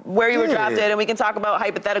draft where you were drafted, and we can talk about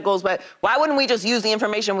hypotheticals. But why wouldn't we just use the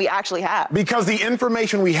information we actually have? Because the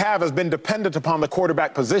information we have has been dependent upon the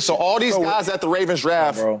quarterback position. So all these guys at the Ravens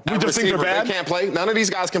draft, we just think they're bad. They can't play. None of these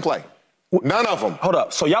guys can play. None of them. Hold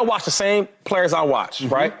up. So y'all watch the same players I watch,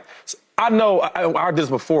 right? I know I did this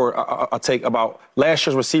before. I take about last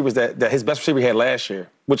year's receivers that his best receiver he had last year.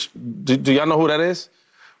 Which do y'all know who that is?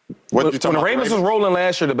 When the Ravens was rolling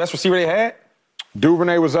last year, the best receiver they had?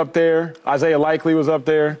 Duvernay was up there. Isaiah Likely was up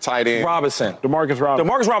there. Tight end. Robinson. Demarcus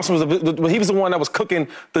Robinson was the one that was cooking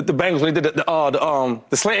the Bengals when they did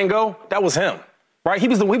the slant and go. That was him, right? He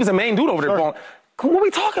was the main dude over there. Sure. What are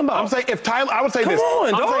we talking about? I'm saying if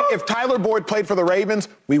Tyler Boyd played for the Ravens,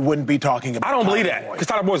 we wouldn't be talking about. I don't believe that because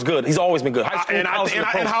Tyler Boyd's good. He's always been good. And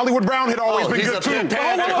Hollywood Brown had always been good too.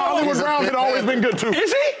 Hollywood Brown had always been good too.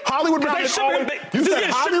 Is he? Hollywood Brown had always. You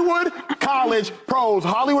said Hollywood, college, pros.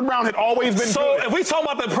 Hollywood Brown had always been good. So if we talk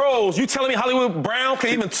about the pros, you telling me Hollywood Brown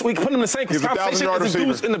can even we can put him in the same conversation as the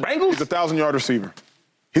dudes in the Bengals? He's a 1,000-yard receiver.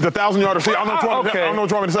 He's a 1,000-yard receiver. I don't know what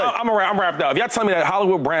you want me to say. I'm wrapped up. If y'all tell me that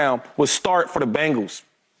Hollywood Brown would start for the Bengals,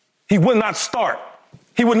 he would not start.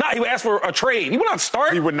 He would ask for a trade. He would not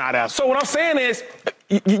start. He would not ask. So what I'm saying is,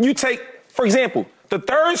 you take, for example, the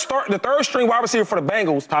third string wide receiver for the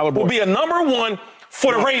Bengals will be a number 1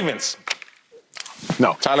 for the Ravens.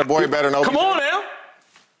 No. Tyler Boyd better than Come on now.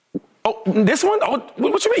 Oh, this one? Oh,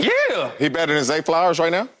 what you mean? Yeah. He better than Zay Flowers right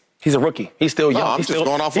now? He's a rookie. He's still young. I'm just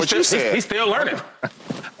going off what you said. He's still learning.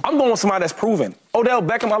 I'm going with somebody that's proven. Odell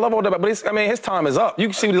Beckham, I love Odell Beckham, but his time is up. You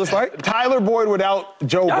can see what he looks like. Tyler Boyd without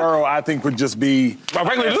Joe Burrow, I think, would just be a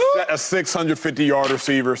 650-yard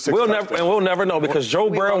receiver. We'll never know because Joe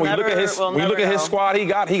Burrow, when you look at his squad, he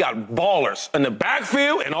got ballers in the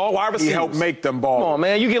backfield and all wide receivers. He helped make them ballers. Come on,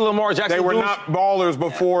 man. You get Lamar Jackson. They were not ballers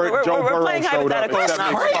before Joe Burrow showed up. That's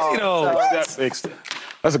crazy, though.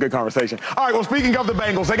 That's a good conversation. All right, well, speaking of the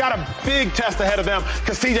Bengals, they got a big test ahead of them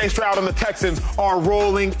because C.J. Stroud and the Texans are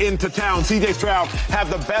rolling into town. C.J. Stroud had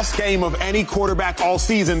the best game of any quarterback all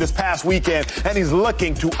season this past weekend, and he's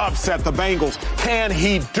looking to upset the Bengals. Can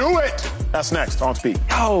he do it? That's next on Speed.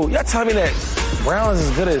 Yo, y'all telling me that Brown is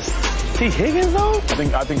as good as T. Higgins, though?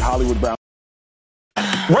 I think Hollywood Brown.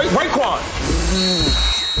 Raekwon.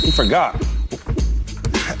 He forgot.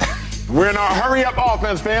 We're in our hurry-up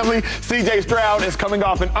offense, family. C.J. Stroud is coming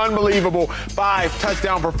off an unbelievable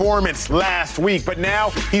 5-touchdown performance last week, but now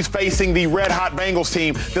he's facing the red-hot Bengals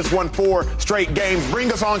team that's won 4 straight games.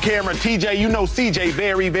 Bring us on camera. TJ, you know C.J.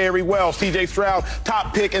 very, very well. C.J. Stroud,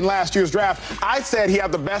 top pick in last year's draft. I said he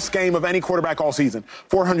had the best game of any quarterback all season.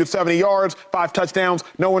 470 yards, 5 touchdowns,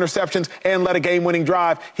 no interceptions, and led a game-winning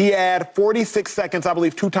drive. He had 46 seconds, I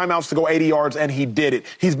believe, 2 timeouts to go 80 yards, and he did it.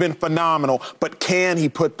 He's been phenomenal, but can he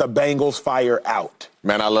put the Bengals fire out?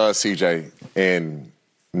 Man, I love CJ and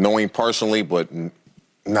knowing personally, but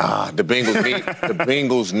nah, the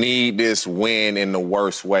Bengals need this win in the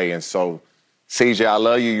worst way. And so, CJ, I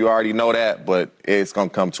love you. You already know that, but it's going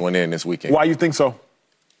to come to an end this weekend. Why you think so?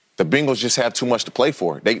 The Bengals just have too much to play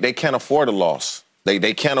for. They can't afford a loss.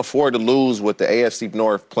 They can't afford to lose with the AFC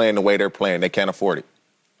North playing the way they're playing. They can't afford it.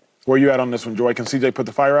 Where you at on this one, Joy? Can CJ put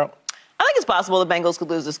the fire out? I think it's possible the Bengals could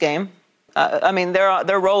lose this game. I mean,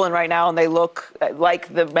 they're rolling right now, and they look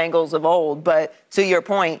like the Bengals of old. But to your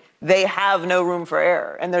point, they have no room for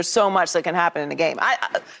error, and there's so much that can happen in a game.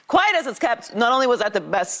 Quiet as it's kept, not only was that the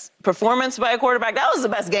best performance by a quarterback, that was the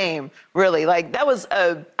best game, really. Like, that was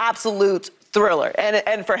an absolute thriller.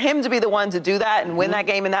 And for him to be the one to do that and win that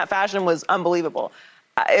game in that fashion was unbelievable.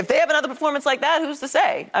 If they have another performance like that, who's to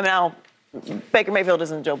say? I mean, now, Baker Mayfield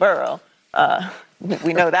isn't Joe Burrow.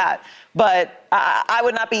 We know that. But I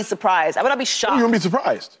would not be surprised. I would not be shocked. You wouldn't be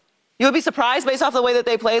surprised. You would be surprised based off the way that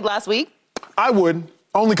they played last week? I would.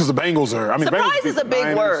 Only because the Bengals are. I mean, surprise is a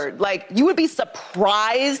big word. Like, you would be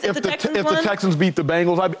surprised if the Texans won? If the Texans beat the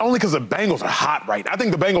Bengals, only because the Bengals are hot right now. I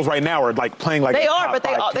think the Bengals right now are, like, playing like they are, but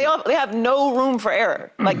they have no room for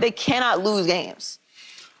error. Like, they cannot lose games.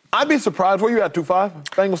 I'd be surprised. Where you at, 2-5?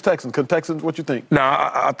 Bengals, Texans. Texans, what you think? No,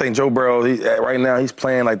 I think Joe Burrow, right now, he's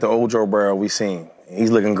playing like the old Joe Burrow we've seen.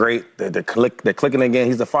 He's looking great. They're clicking again.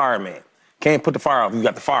 He's the fireman. Can't put the fire out. You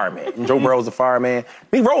got the fireman. Joe Burrow's the fireman.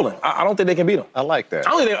 He's rolling. I don't think they can beat him. I like that.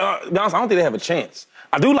 I don't think they have a chance.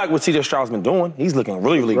 I do like what C.J. Stroud's been doing. He's looking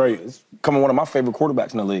really, really great. He's becoming one of my favorite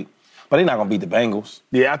quarterbacks in the league. But they're not going to beat the Bengals.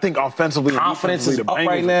 Yeah, I think offensively confidence and is up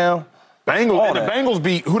right now. The Bengals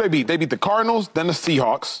beat, who they beat? They beat the Cardinals, then the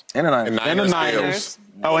Seahawks. And the Niners. And the Niners.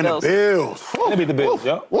 Oh, and the Bills. They beat the Bills,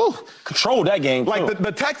 yeah. Controlled that game, too. Like,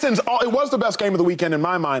 the Texans, it was the best game of the weekend in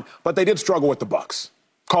my mind, but they did struggle with the Bucs.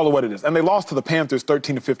 Call it what it is. And they lost to the Panthers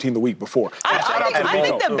 13-15 the week before. I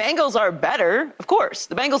think the Bengals are better, of course.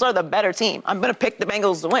 The Bengals are the better team. I'm going to pick the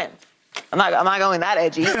Bengals to win. I'm not going that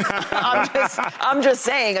edgy. I'm just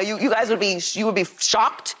saying, you guys would be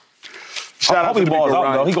shocked. Shout out to balls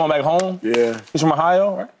up, though. He going back home? Yeah. He's from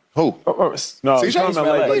Ohio, right? Who? No, he's from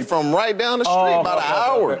LA. He's from right down the street, about an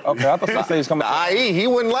hour. Okay, I thought you said he's coming. The IE, he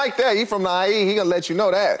wouldn't like that. He from the IE, he gonna let you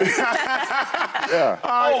know that. Yeah.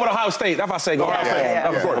 Over to Ohio State. That's what I say. Go Ohio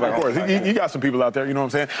State. Of course. You got some people out there, you know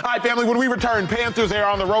what I'm saying? All right, family, when we return, Panthers are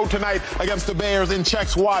on the road tonight against the Bears in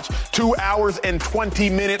Chex Watch, 2 hours and 20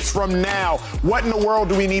 minutes from now. What in the world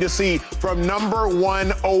do we need to see from number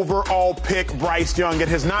 1 overall pick Bryce Young? It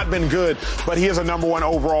has not been good, but he is a number 1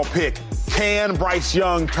 overall pick. Can Bryce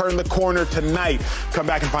Young turn the corner tonight? Come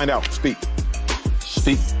back and find out. Speak.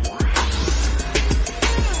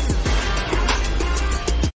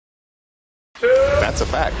 That's a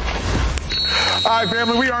fact. All right,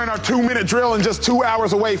 family, we are in our 2-minute drill and just 2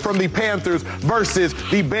 hours away from the Panthers versus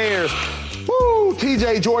the Bears. Woo,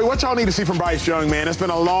 TJ, Joy, what y'all need to see from Bryce Young, man? It's been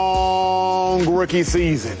a long rookie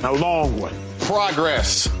season, a long one.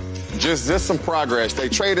 Progress. Just some progress. They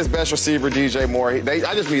trade his best receiver, DJ Moore.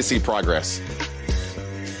 I just need to see progress.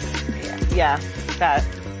 Yeah, that.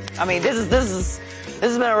 I mean, this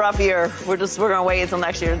has been a rough year. We're gonna wait until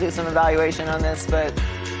next year to do some evaluation on this, but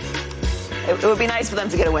it would be nice for them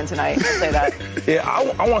to get a win tonight. I'll say that. Yeah,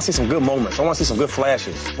 I want to see some good moments. I want to see some good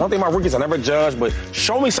flashes. One thing my rookies I never judge, but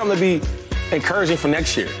show me something to be encouraging for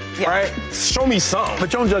next year, right? Show me something.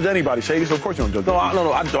 But you don't judge anybody, Shady, so of course you don't judge No,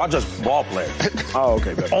 I judge ball players. Oh,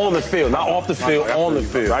 okay. Better. On the field, not off the field, on the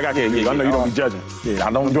field. I got you. I know you don't be judging. Yeah,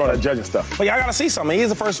 I don't do all that judging stuff. But yeah, I got to see something. He's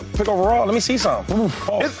the first pick overall. Let me see something.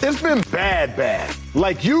 It's been bad.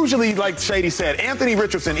 Like, usually, like Shady said, Anthony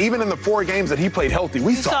Richardson, even in the 4 games that he played healthy,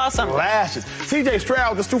 we saw some flashes. C.J.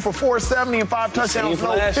 Stroud just threw for 470 and 5 touchdowns,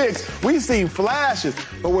 no picks. We've seen flashes.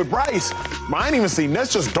 But with Bryce, I ain't even seen.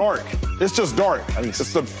 That's just dark. It's just dark. I mean,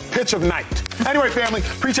 it's the pitch of night. Anyway, family,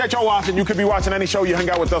 appreciate y'all watching. You could be watching any show. You hang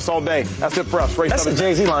out with us all day. That's it for us. That's a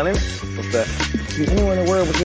Jay-Z line, isn't it? What's that? Anywhere in the world with